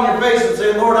got to fall on your face and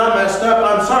say, "Lord, I messed up,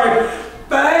 I'm sorry."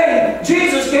 But hey,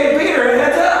 Jesus gave Peter a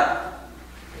heads up.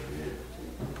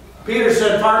 Peter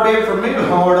said, far be it from me,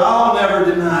 Lord, I'll never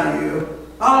deny you.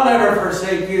 I'll never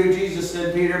forsake you. Jesus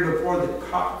said, Peter, before the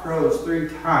cock crows 3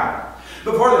 times.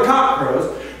 Before the cock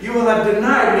crows, you will have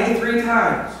denied me 3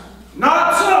 times.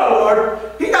 Not so, Lord.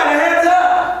 He got a heads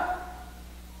up.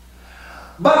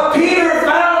 But Peter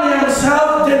found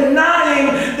himself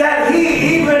denying that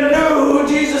he even knew who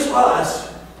Jesus was.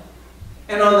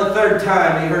 And on the 3rd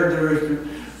time, he heard the rooster.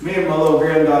 Me and my little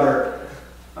granddaughter,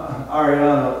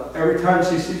 Ariana, every time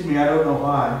she sees me, I don't know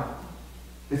why.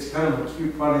 It's kind of a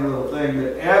cute, funny little thing,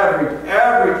 but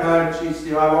every time she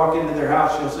sees, I walk into their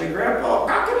house, she'll say, Grandpa,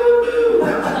 cock-a-doodle-doo. I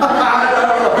don't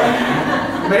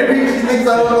know. Maybe she thinks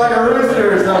I look like a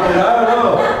rooster or something. I don't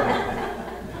know.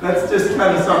 That's just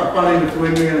kind of something funny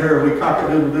between me and her. We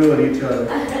cock-a-doodle-doo at each other.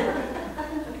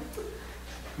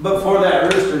 But before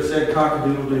that rooster said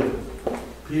cock-a-doodle-doo,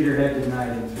 Peter had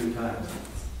denied him 3 times.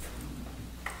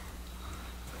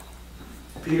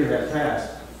 Peter had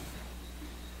passed.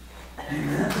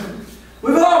 Amen.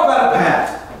 We've all got a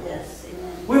past. Yes.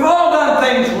 Amen. We've all done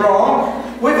things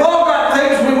wrong. We've all got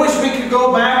things we wish we could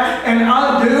go back and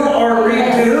undo or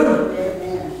redo.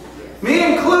 Amen.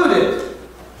 Me included.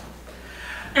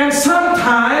 And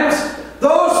sometimes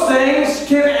those things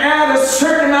can add a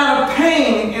certain amount of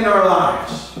pain in our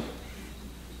lives.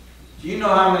 Do you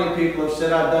know how many people have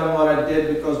said I've done what I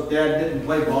did because Dad didn't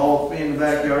play ball with me in the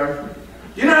backyard?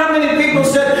 Do you know how many people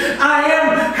said, I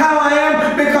am how I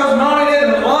am because Mommy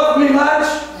didn't love me much?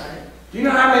 Do you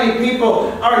know how many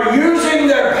people are using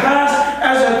their past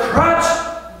as a crutch?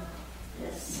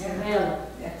 Yes. Amen.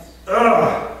 Yes.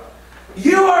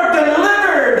 You are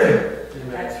delivered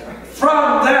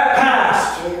from that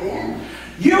past. Amen.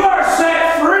 You are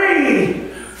set free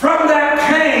from that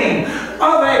pain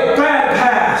of a bad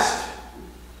past.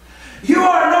 You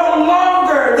are no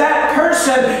longer that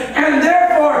person, and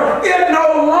therefore it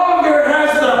no longer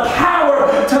has the power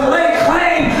to lay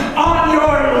claim on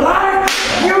your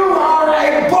life. You are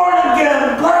a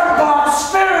born-again, blood-bought,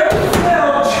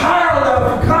 spirit-filled child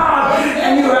of God,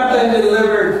 and you have been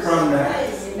delivered from that.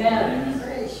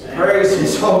 Amen. Praise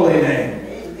His holy name.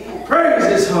 Amen. Praise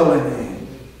His holy name.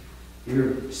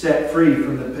 You're set free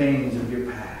from the pains of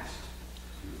your past.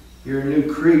 You're a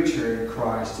new creature in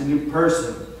Christ, a new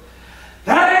person.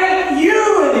 That ain't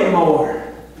you anymore.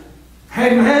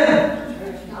 Amen.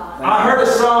 I heard a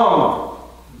song.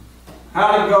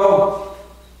 How'd it go?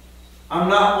 I'm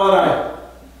not what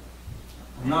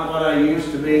I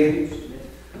used to be.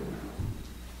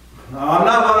 No, I'm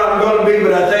not what I'm going to be,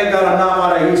 but I thank God I'm not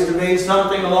what I used to be.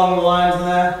 Something along the lines of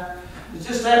that. It's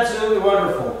just absolutely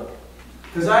wonderful.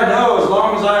 Because I know as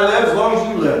long as I live, as long as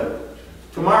you live.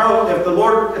 Tomorrow, if the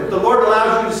Lord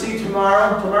allows you to see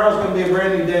tomorrow, tomorrow's going to be a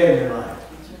brand new day in your life.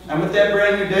 And with that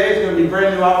brand new day, it's going to be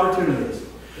brand new opportunities.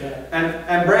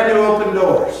 And brand new open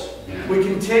doors. We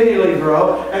continually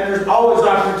grow, and there's always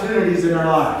opportunities in our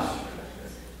lives.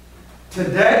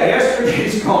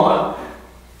 Yesterday's gone.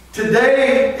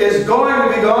 Today is going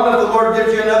to be gone if the Lord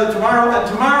gives you another tomorrow. And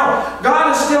tomorrow,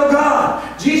 God is still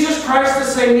God. Jesus Christ the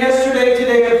same yesterday,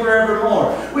 today, and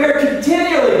forevermore. We are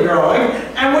continually growing,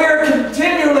 and we are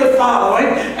continually following,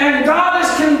 and God is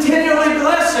continually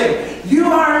blessing. You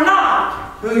are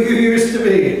not who you used to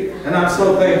be. And I'm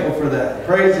so thankful for that.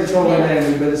 Praise His holy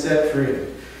name. We've been set free.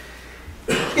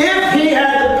 If He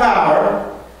had the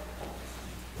power,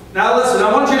 now listen,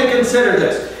 I want you to consider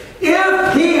this.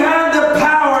 If He had the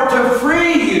power to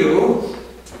free you,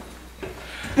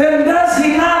 then does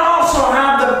He not also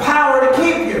have the power to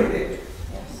keep you?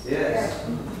 Yes.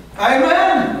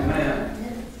 Amen?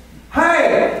 Amen.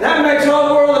 Hey, that makes all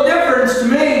the world of difference to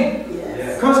me.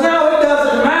 Because now it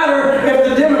doesn't matter if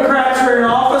the Democrats are in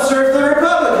office or if the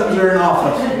Republicans are in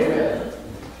office.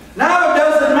 Now it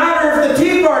doesn't matter if the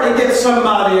Tea Party gets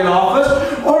somebody in office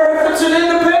or if it's an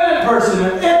independent person.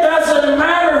 It doesn't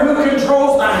matter who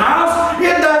controls the House.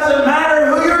 It doesn't matter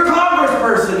who your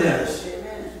congressperson is.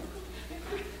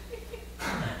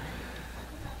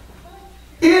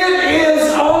 It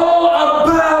is all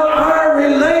about our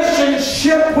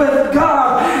relationship with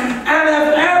God. And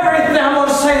if everything, I'm going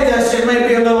to say this, it may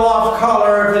be a little off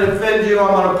color. If it offends you,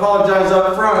 I'm going to apologize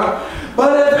up front.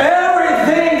 But if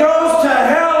everything goes to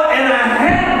hell in a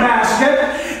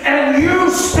handbasket and you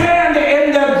stand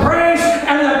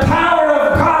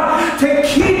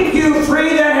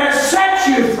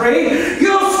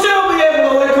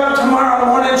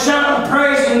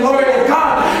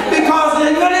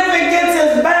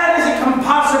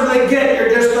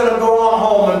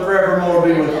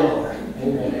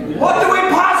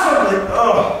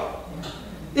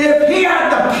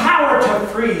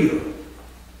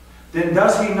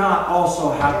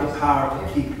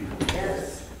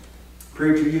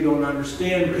Preacher, you don't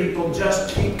understand. People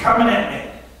just keep coming at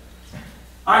me.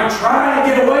 I try to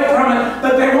get away from it,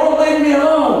 but they won't leave me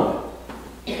alone.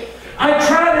 I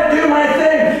try to do my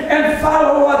thing and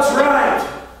follow what's right.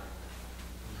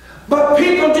 But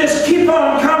people just keep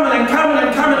on coming and coming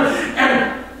and coming,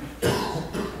 and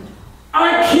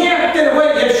I can't get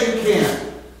away. Yes, you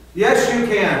can. Yes, you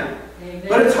can. Amen.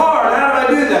 But it's hard. How do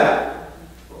I do that?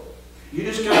 You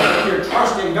just got to put your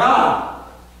trust in God.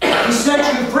 He set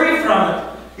you free from it.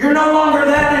 You're no longer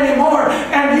that anymore.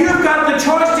 And you've got the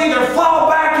choice to either fall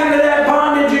back into that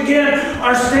bondage again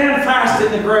or stand fast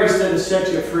in the grace that has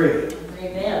set you free.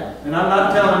 Amen. And I'm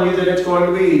not telling you that it's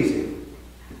going to be easy.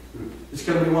 It's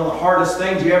going to be one of the hardest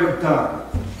things you ever done.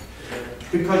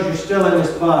 Because you're still in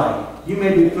this body. You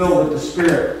may be filled with the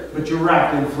Spirit, but you're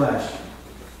wrapped in flesh.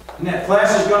 And that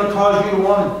flesh is going to cause you to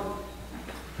want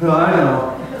to... Oh, I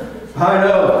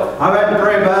know. I've had to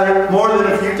pray about it more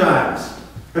than a few times.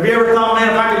 Have you ever thought, man,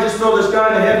 if I could just throw this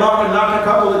guy in the headlock and knock a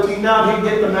couple of teeth down, he'd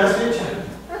get the message?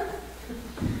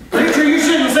 Preacher, you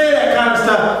shouldn't say that kind of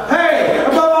stuff. Hey,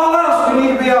 above all else, we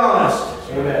need to be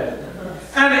honest. Amen.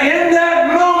 And in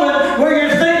that moment where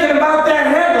you're thinking about that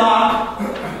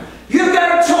headlock, you've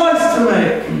got a choice to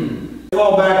make.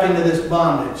 Fall back into this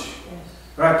bondage.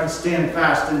 Or I can stand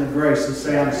fast in the grace and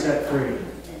say I'm set free.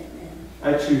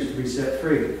 I choose to be set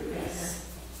free.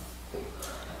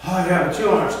 Oh yeah, but you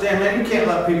don't understand, man. You can't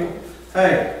let people...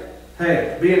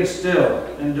 Hey, being still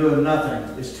and doing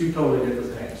nothing is two totally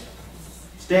different things.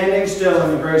 Standing still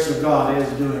in the grace of God is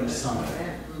doing something.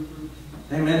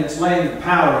 Amen. It's laying the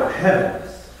power of heaven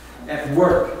at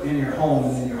work in your home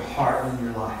and in your heart and in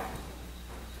your life.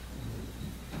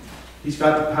 He's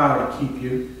got the power to keep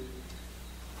you.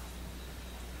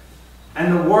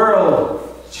 And the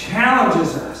world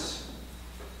challenges us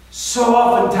so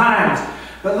oftentimes.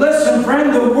 But listen,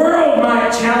 friend, the world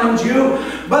might challenge you,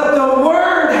 but the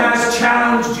Word has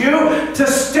challenged you to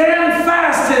stand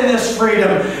fast in this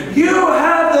freedom. You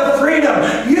have the freedom.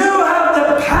 You have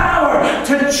the power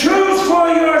to choose for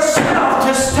yourself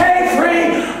to stay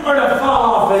free or to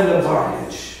fall off into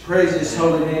bondage. Praise His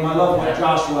holy name. I love what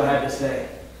Joshua had to say.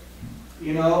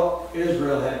 You know,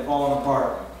 Israel had fallen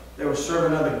apart. They were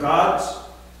serving other gods.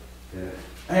 Yeah.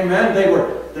 Amen.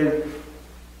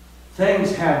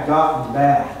 Things had gotten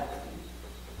bad.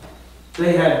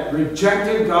 They had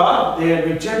rejected God. They had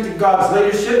rejected God's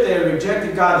leadership. They had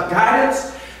rejected God's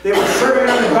guidance. They were serving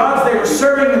other gods. They were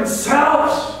serving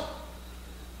themselves.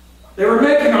 They were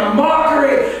making a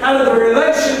mockery out of the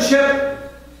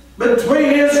relationship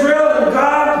between Israel and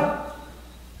God.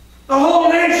 The whole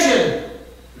nation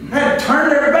had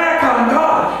turned their back on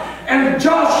God. And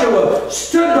Joshua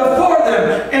stood before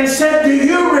them and said, do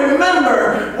you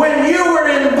remember when you were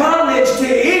in bondage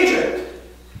to Egypt?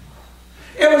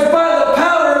 It was by the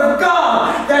power of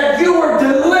God that you were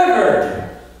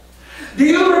delivered. Do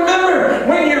you remember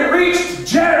when you reached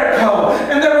Jericho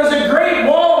and there was a great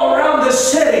wall around the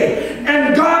city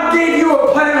and God gave you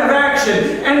a plan of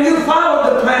action and you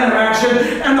followed the plan of action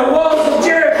and the walls of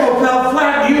Jericho fell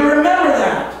flat? Do you remember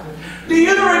that? Do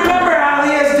you remember how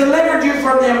He has delivered you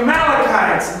from the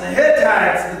Amalekites and the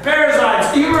Hittites and the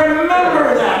Perizzites? Do you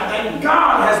remember that? That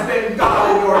God has been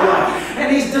God in your life.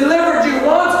 And He's delivered you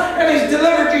once, and He's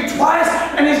delivered you twice,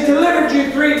 and He's delivered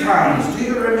you 3 times. Do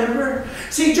you remember?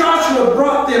 See, Joshua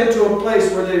brought them to a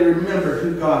place where they remembered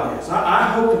who God is.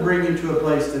 I hope to bring you to a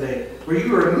place today where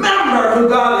you remember who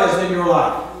God is in your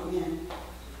life.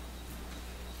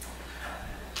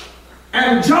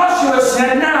 And Joshua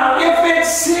said, now, if it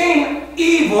seemed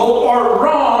evil or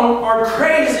wrong or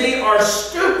crazy or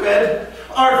stupid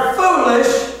or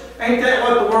foolish, ain't that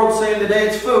what the world's saying today?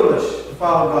 It's foolish to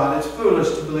follow God. It's foolish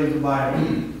to believe the Bible.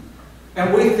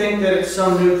 And we think that it's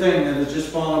some new thing that has just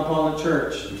fallen upon the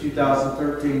church in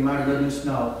 2013. My goodness,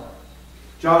 no.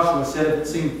 Joshua said if it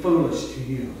seemed foolish to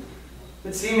you,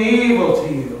 if it seemed evil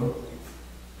to you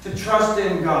to trust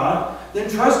in God, then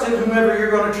trust in whomever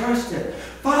you're going to trust in.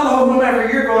 Follow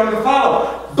whomever you're going to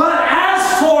follow. But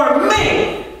as for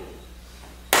me,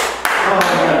 oh,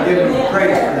 I got to give Him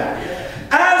praise for that.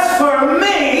 As for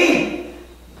me,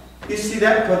 you see,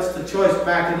 that puts the choice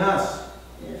back in us.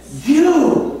 Yes.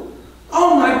 You,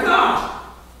 oh my gosh,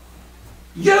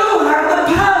 you have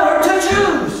the power to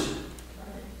choose.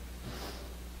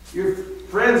 Your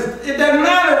friends, it doesn't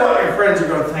matter what your friends are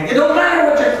going to think. It don't matter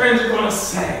what your friends are going to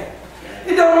say.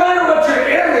 It don't matter what your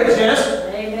image is.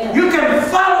 Amen. You can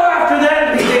follow after that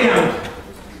and be damned.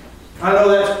 I know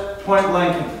that's point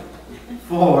blank and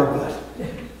forward, but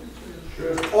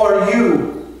or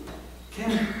you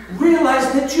can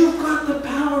realize that you've got the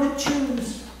power to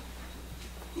choose.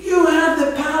 You have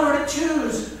the power to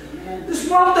choose. This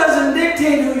world doesn't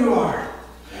dictate who you are.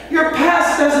 Your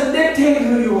past doesn't dictate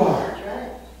who you are.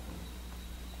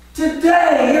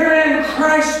 Today, you're in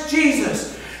Christ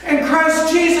Jesus. And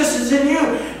Christ Jesus is in you.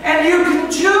 And you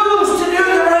can choose to do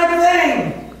the right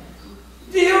thing.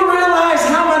 Do you realize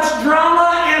how much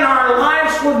drama in our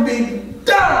lives would be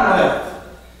done with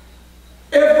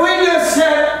if we just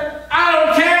said, I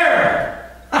don't care?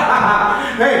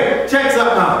 Hey, check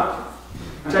something out.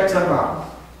 Check something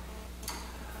out.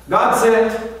 God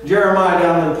sent Jeremiah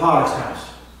down to the potter's house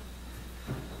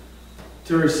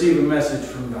to receive a message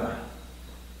from God.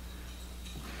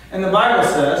 And the Bible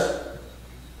says,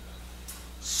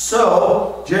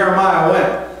 so Jeremiah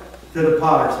went to the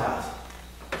potter's house.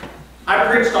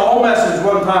 I preached a whole message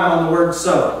one time on the word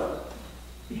so.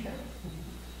 Do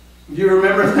you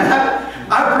remember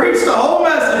that? I preached a whole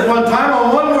message one time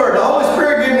on one word. The Holy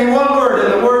Spirit gave me one word,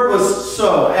 and the word was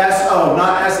so. S-O,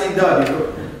 not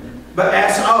S-E-W, but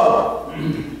S-O.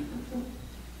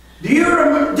 Do you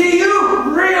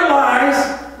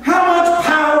realize how much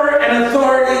power and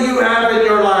authority you have in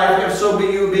your life if so be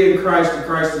you be in Christ and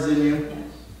Christ is in you?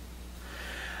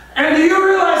 And do you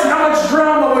realize how much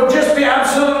drama would just be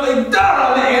absolutely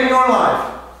done in your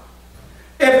life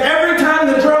if every time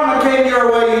the drama came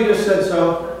your way you just said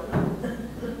so?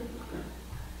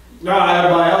 No,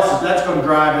 everybody else, that's going to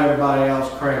drive everybody else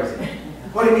crazy.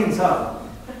 What do you mean so?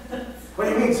 What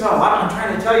do you mean so? I'm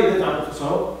trying to tell you that.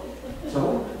 So?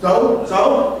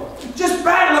 Just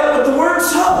battle it with the word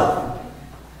so.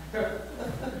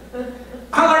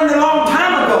 I learned a long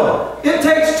time ago. It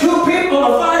takes two people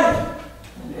to fight.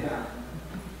 Yeah.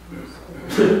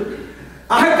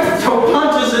 I can throw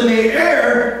punches in the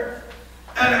air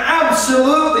and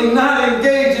absolutely not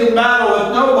engage in battle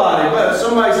with nobody. But if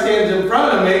somebody stands in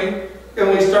front of me and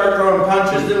we start throwing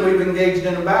punches, then we've engaged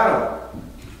in a battle.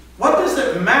 What does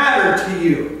it matter to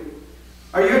you?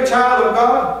 Are you a child of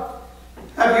God?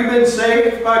 Have you been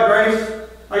saved by grace?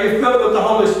 Are you filled with the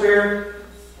Holy Spirit?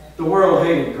 The world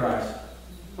hated Christ.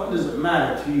 What does it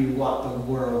matter to you what the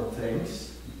world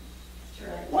thinks?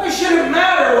 Why should it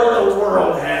matter what the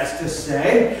world has to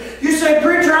say? You say,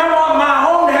 preacher, I want my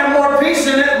home to have more peace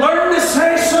in it. Learn to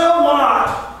say so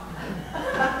what?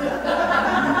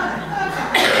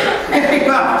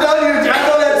 I'm telling you, I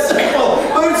know that's simple,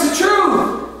 but it's the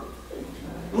truth.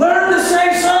 Learn to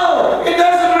say so. It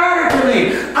doesn't matter to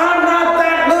me. I'm not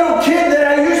that little kid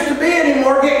that I used to be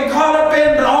anymore, getting caught up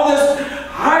in all this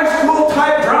high school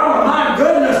type drama. My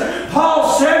goodness.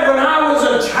 Paul said when I was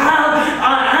a child,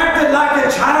 I acted like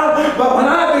a child, but when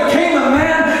I became a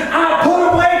man, I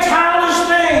put away childish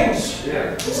things.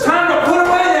 Yeah. It's time to put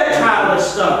away that childish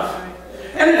stuff.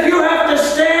 And if you have to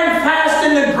stand fast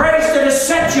in the grace that has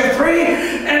set you free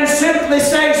and simply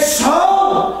say,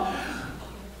 so,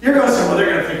 you're going to say, well, they're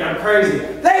going to think I'm crazy.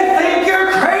 They think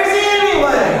you're crazy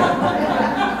anyway.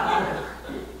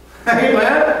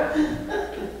 Amen?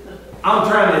 I'm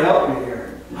trying to help you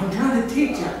here. I'm trying to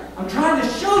teach you. I'm trying to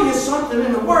show you something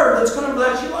in the Word that's going to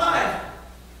bless your life.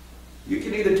 You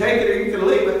can either take it or you can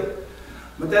leave it.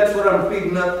 But that's what I'm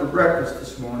feeding up for breakfast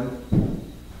this morning.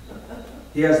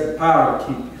 He has the power to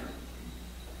keep you.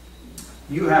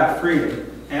 You have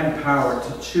freedom and power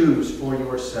to choose for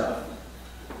yourself.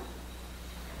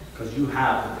 Because you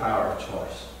have the power of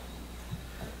choice.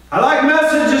 I like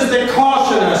messages that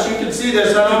caution us. You can see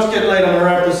this. I know it's getting late. I'm going to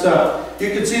wrap this up.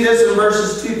 You can see this in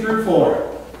verses 2 through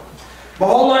 4.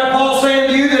 Behold, I Paul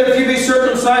saying to you that if you be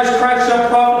circumcised, Christ shall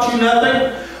profit you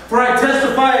nothing. For I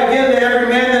testify again to every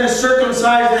man that is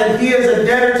circumcised that he is a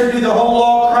debtor to do the whole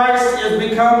law. Christ is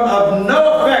become of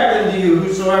no effect unto you,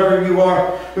 whosoever you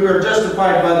are, who are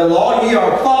justified by the law. Ye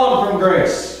are fallen from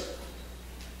grace.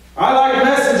 I like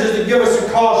messages that give us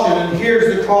a caution, and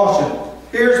here's the caution.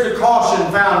 Here's the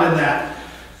caution found in that.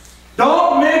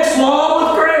 Don't mix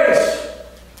law with grace.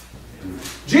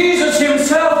 Jesus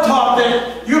himself taught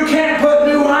that you can't put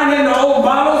new wine into old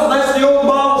bottles unless the old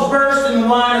bottles burst and the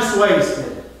wine is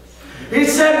wasted. He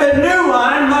said that new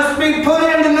wine must be put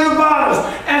into new bottles.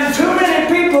 And too many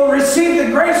people receive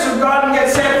the grace of God and get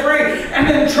set free and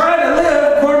then try to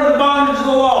live according to the bondage of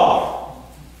the law.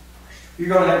 You're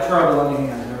going to have trouble on your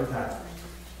hands every time.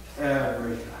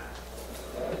 Every time.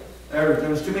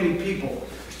 There's too many people.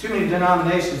 There's too many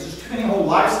denominations. There's too many whole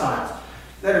lifestyles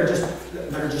that are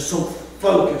just so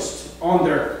focused on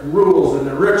their rules and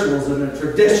their rituals and their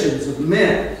traditions of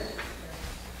men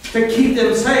to keep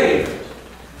them saved.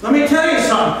 Let me tell you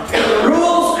something. If the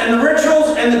rules and the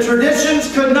rituals and the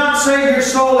traditions could not save your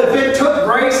soul, if it took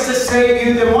grace to save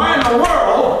you, then why in the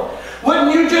world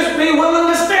wouldn't you just be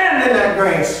willing to stand in that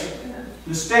grace?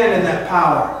 To stand in that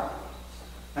power?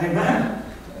 Amen?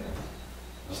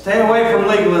 Stay away from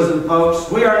legalism,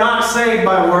 folks. We are not saved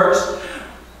by works.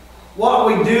 What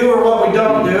we do or what we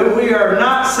don't do. We are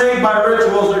not saved by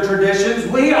rituals or traditions.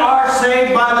 We are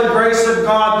saved by the grace of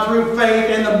God through faith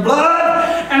in the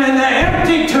blood and in the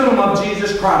empty tomb of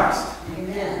Jesus Christ.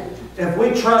 Amen. If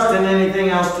we trust in anything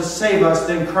else to save us,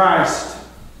 then Christ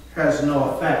has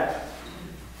no effect.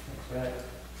 Right.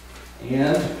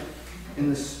 And in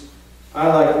this, I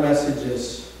like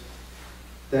messages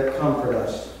that comfort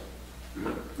us.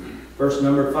 Verse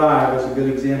number 5 is a good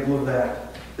example of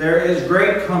that. There is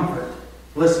great comfort.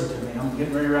 Listen to me. I'm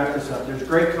getting ready to wrap this up. There's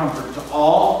great comfort to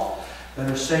all that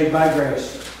are saved by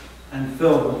grace and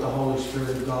filled with the Holy Spirit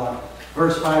of God.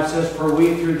 Verse 5 says, for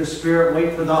we through the Spirit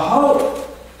wait for the hope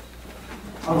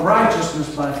of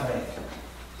righteousness by faith.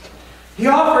 He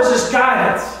offers us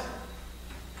guidance.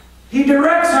 He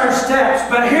directs our steps.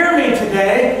 But hear me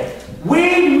today.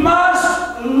 We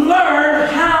must learn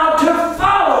how to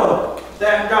follow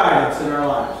that guidance in our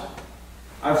lives.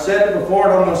 I've said it before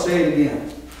and I'm going to say it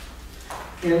again.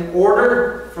 In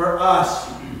order for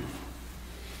us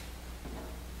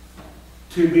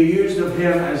to be used of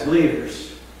Him as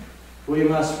leaders, we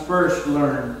must first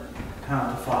learn how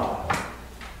to follow.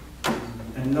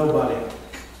 And nobody,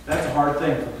 that's a hard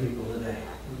thing for people today.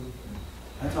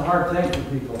 That's a hard thing for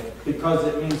people because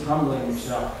it means humbling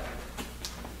yourself.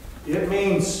 It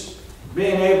means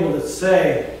being able to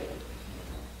say,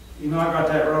 you know, I got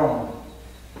that wrong.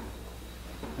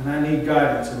 And I need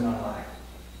guidance in my life.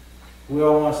 We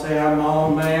all want to say, I'm my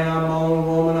own man, I'm my own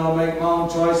woman, I'll make my own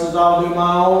choices, I'll do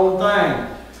my own thing.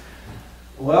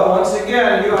 Well, once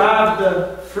again, you have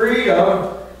the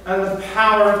freedom and the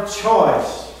power of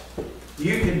choice.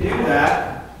 You can do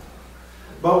that.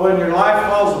 But when your life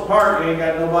falls apart, you ain't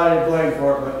got nobody to blame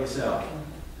for it but yourself.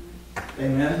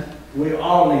 Amen? We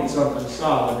all need something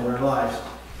solid in our lives.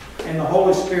 And the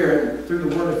Holy Spirit, through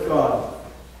the Word of God,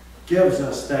 gives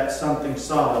us that something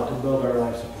solid to build our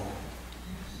lives upon.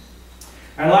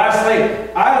 And lastly,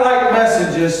 I like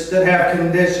messages that have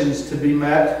conditions to be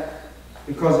met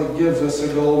because it gives us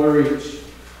a goal to reach.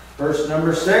 Verse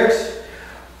number 6,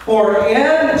 for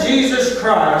in Jesus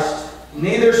Christ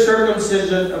neither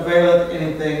circumcision availeth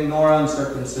anything nor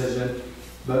uncircumcision,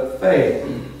 but faith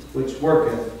which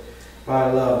worketh by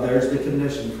love. There's the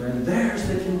condition, friend. There's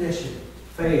the condition.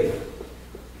 Faith.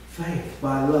 Faith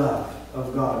by love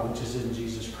of God, which is in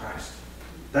Jesus Christ.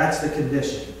 That's the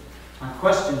condition. My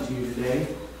question to you today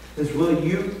is, will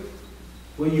you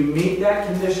meet that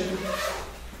condition?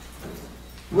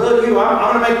 Will you?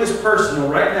 I'm going to make this personal.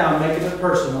 Right now, I'm making it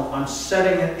personal. I'm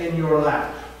setting it in your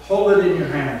lap. Hold it in your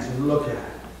hands and look at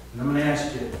it. And I'm going to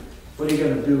ask you, what are you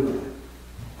going to do with it?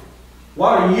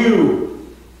 What are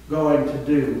you going to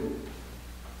do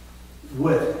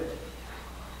with it?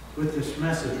 With this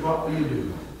message, what will you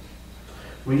do?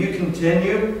 Will you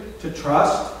continue to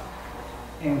trust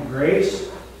in grace?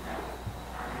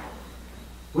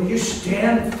 Will you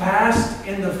stand fast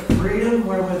in the freedom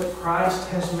wherewith Christ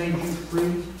has made you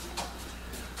free?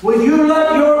 Will you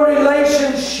let your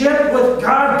relationship with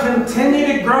God continue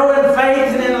to grow in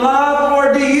faith and in love?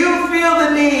 Or do you feel the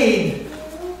need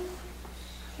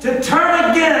to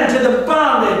turn again to the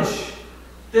bondage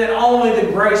that only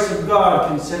the grace of God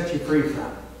can set you free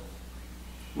from?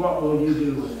 What will you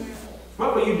do with it?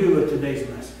 What will you do with today's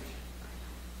message?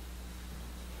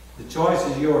 The choice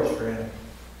is yours, friend.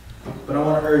 But I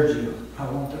want to urge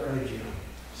you.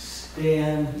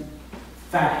 Stand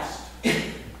fast.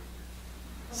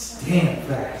 Stand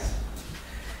fast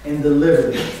in the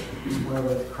liberty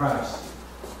wherewith Christ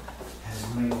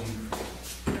has made you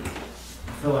free.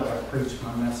 I feel like I preached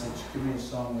my message. Give me a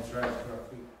song that's right to our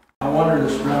feet. I wonder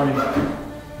this morning,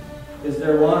 is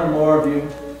there one or more of you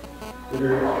that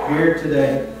are here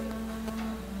today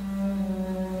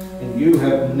and you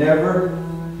have never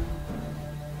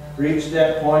reached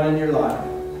that point in your life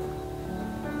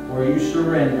where you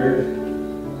surrendered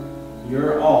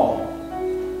your all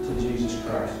to Jesus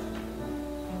Christ?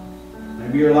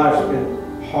 Maybe your life's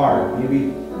been hard.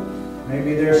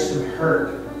 Maybe there's some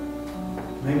hurt.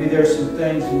 Maybe there's some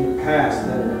things in your past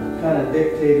that are kind of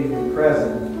dictating your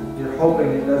present. You're hoping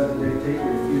it doesn't dictate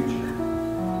your future.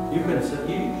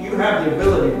 You have the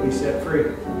ability to be set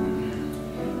free.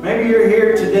 Maybe you're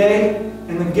here today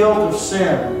in the guilt of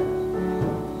sin.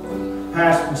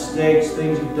 Past mistakes,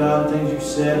 things you've done, things you've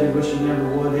said you wish you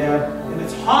never would have. And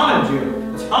it's haunted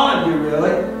you. It's haunted you,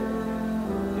 really.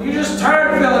 And you're just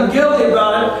tired of feeling guilty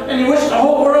about it, and you wish the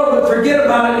whole world would forget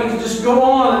about it, and you can just go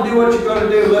on and do what you're going to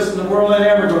do. Listen, the world ain't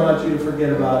ever going to let you to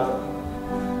forget about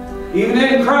it. Even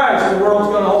in Christ, the world's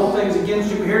going to hold things against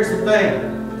you. But here's the thing.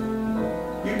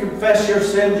 You confess your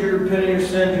sins, you repent of your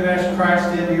sins, you ask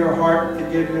Christ into your heart to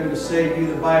forgive you and to save you,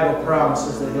 the Bible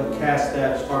promises that He'll cast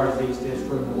that as far as the east is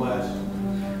from the west.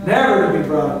 Never to be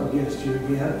brought up against you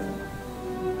again.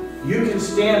 You can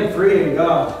stand free in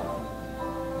God.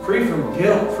 Free from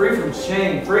guilt, free from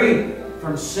shame, free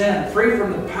from sin, free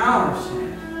from the power of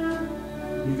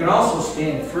sin. You can also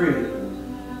stand free,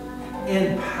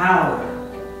 empowered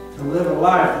to live a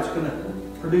life that's going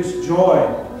to produce joy,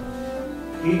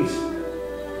 peace,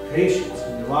 patience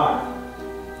in your life.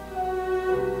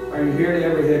 Are you here today?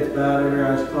 Every head's bowed, every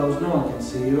eye's closed. No one can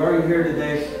see you. Are you here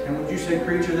today? And would you say,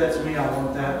 preacher, that's me. I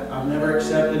want that. I've never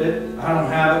accepted it. I don't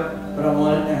have it, but I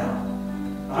want it now.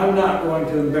 I'm not going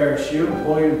to embarrass you and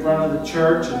pull you in front of the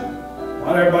church and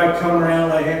let everybody come around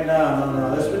like, hey,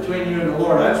 no. That's between you and the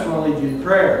Lord. I just want to lead you in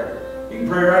prayer. You can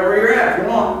pray right where you're at if you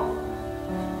want.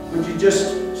 Would you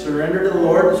just surrender to the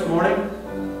Lord this morning?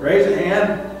 Raise a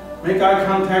hand. Make eye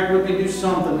contact with me. Do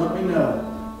something. Let me know.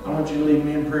 I want you to lead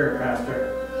me in prayer,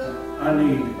 Pastor. I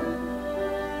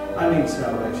need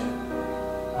salvation.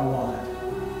 I want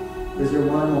it. Is there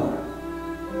one more?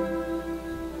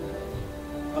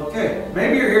 Okay,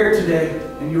 maybe you're here today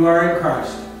and you are in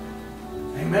Christ.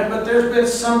 Amen. But there's been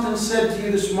something said to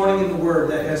you this morning in the Word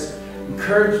that has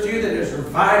encouraged you, that has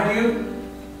revived you.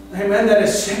 Amen. That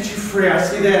has set you free. I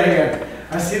see that hand.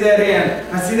 I see that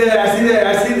hand. I see that. I see that.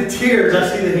 I see the tears.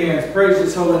 I see the hands. Praise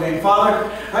His holy name. Father,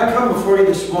 I come before you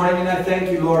this morning and I thank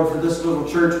you, Lord, for this little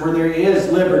church where there is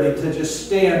liberty to just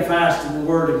stand fast in the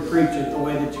Word and preach it the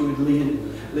way that you would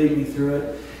lead me through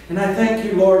it. And I thank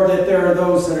you, Lord, that there are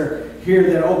those that are here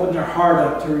that open their heart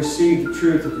up to receive the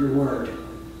truth of your Word.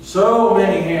 So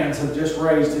many hands have just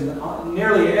raised, and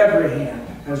nearly every hand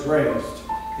has raised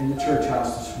in the church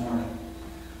house this morning.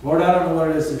 Lord, I don't know what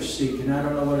it is they're seeking. I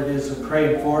don't know what it is they're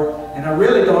praying for. And I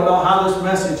really don't know how this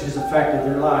message has affected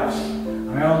their lives.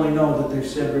 I only know that they've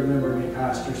said, remember me,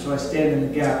 Pastor. So I stand in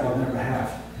the gap on their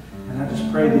behalf. And I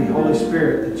just pray the Holy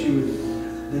Spirit that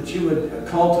you would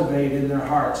cultivate in their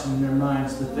hearts and in their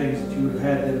minds the things that you would have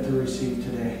had them to receive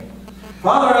today.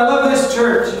 Father, I love this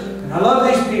church. And I love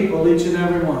these people, each and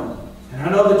every one. And I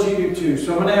know that you do too.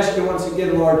 So I'm going to ask you once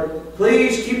again, Lord,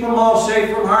 please keep them all safe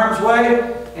from harm's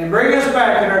way. And bring us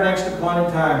back in our next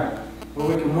appointed time where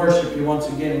we can worship you once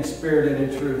again in spirit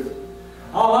and in truth.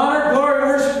 All honor, glory,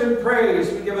 worship, and praise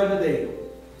we give unto thee.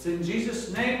 It's in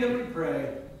Jesus' name that we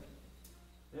pray.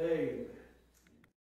 Amen.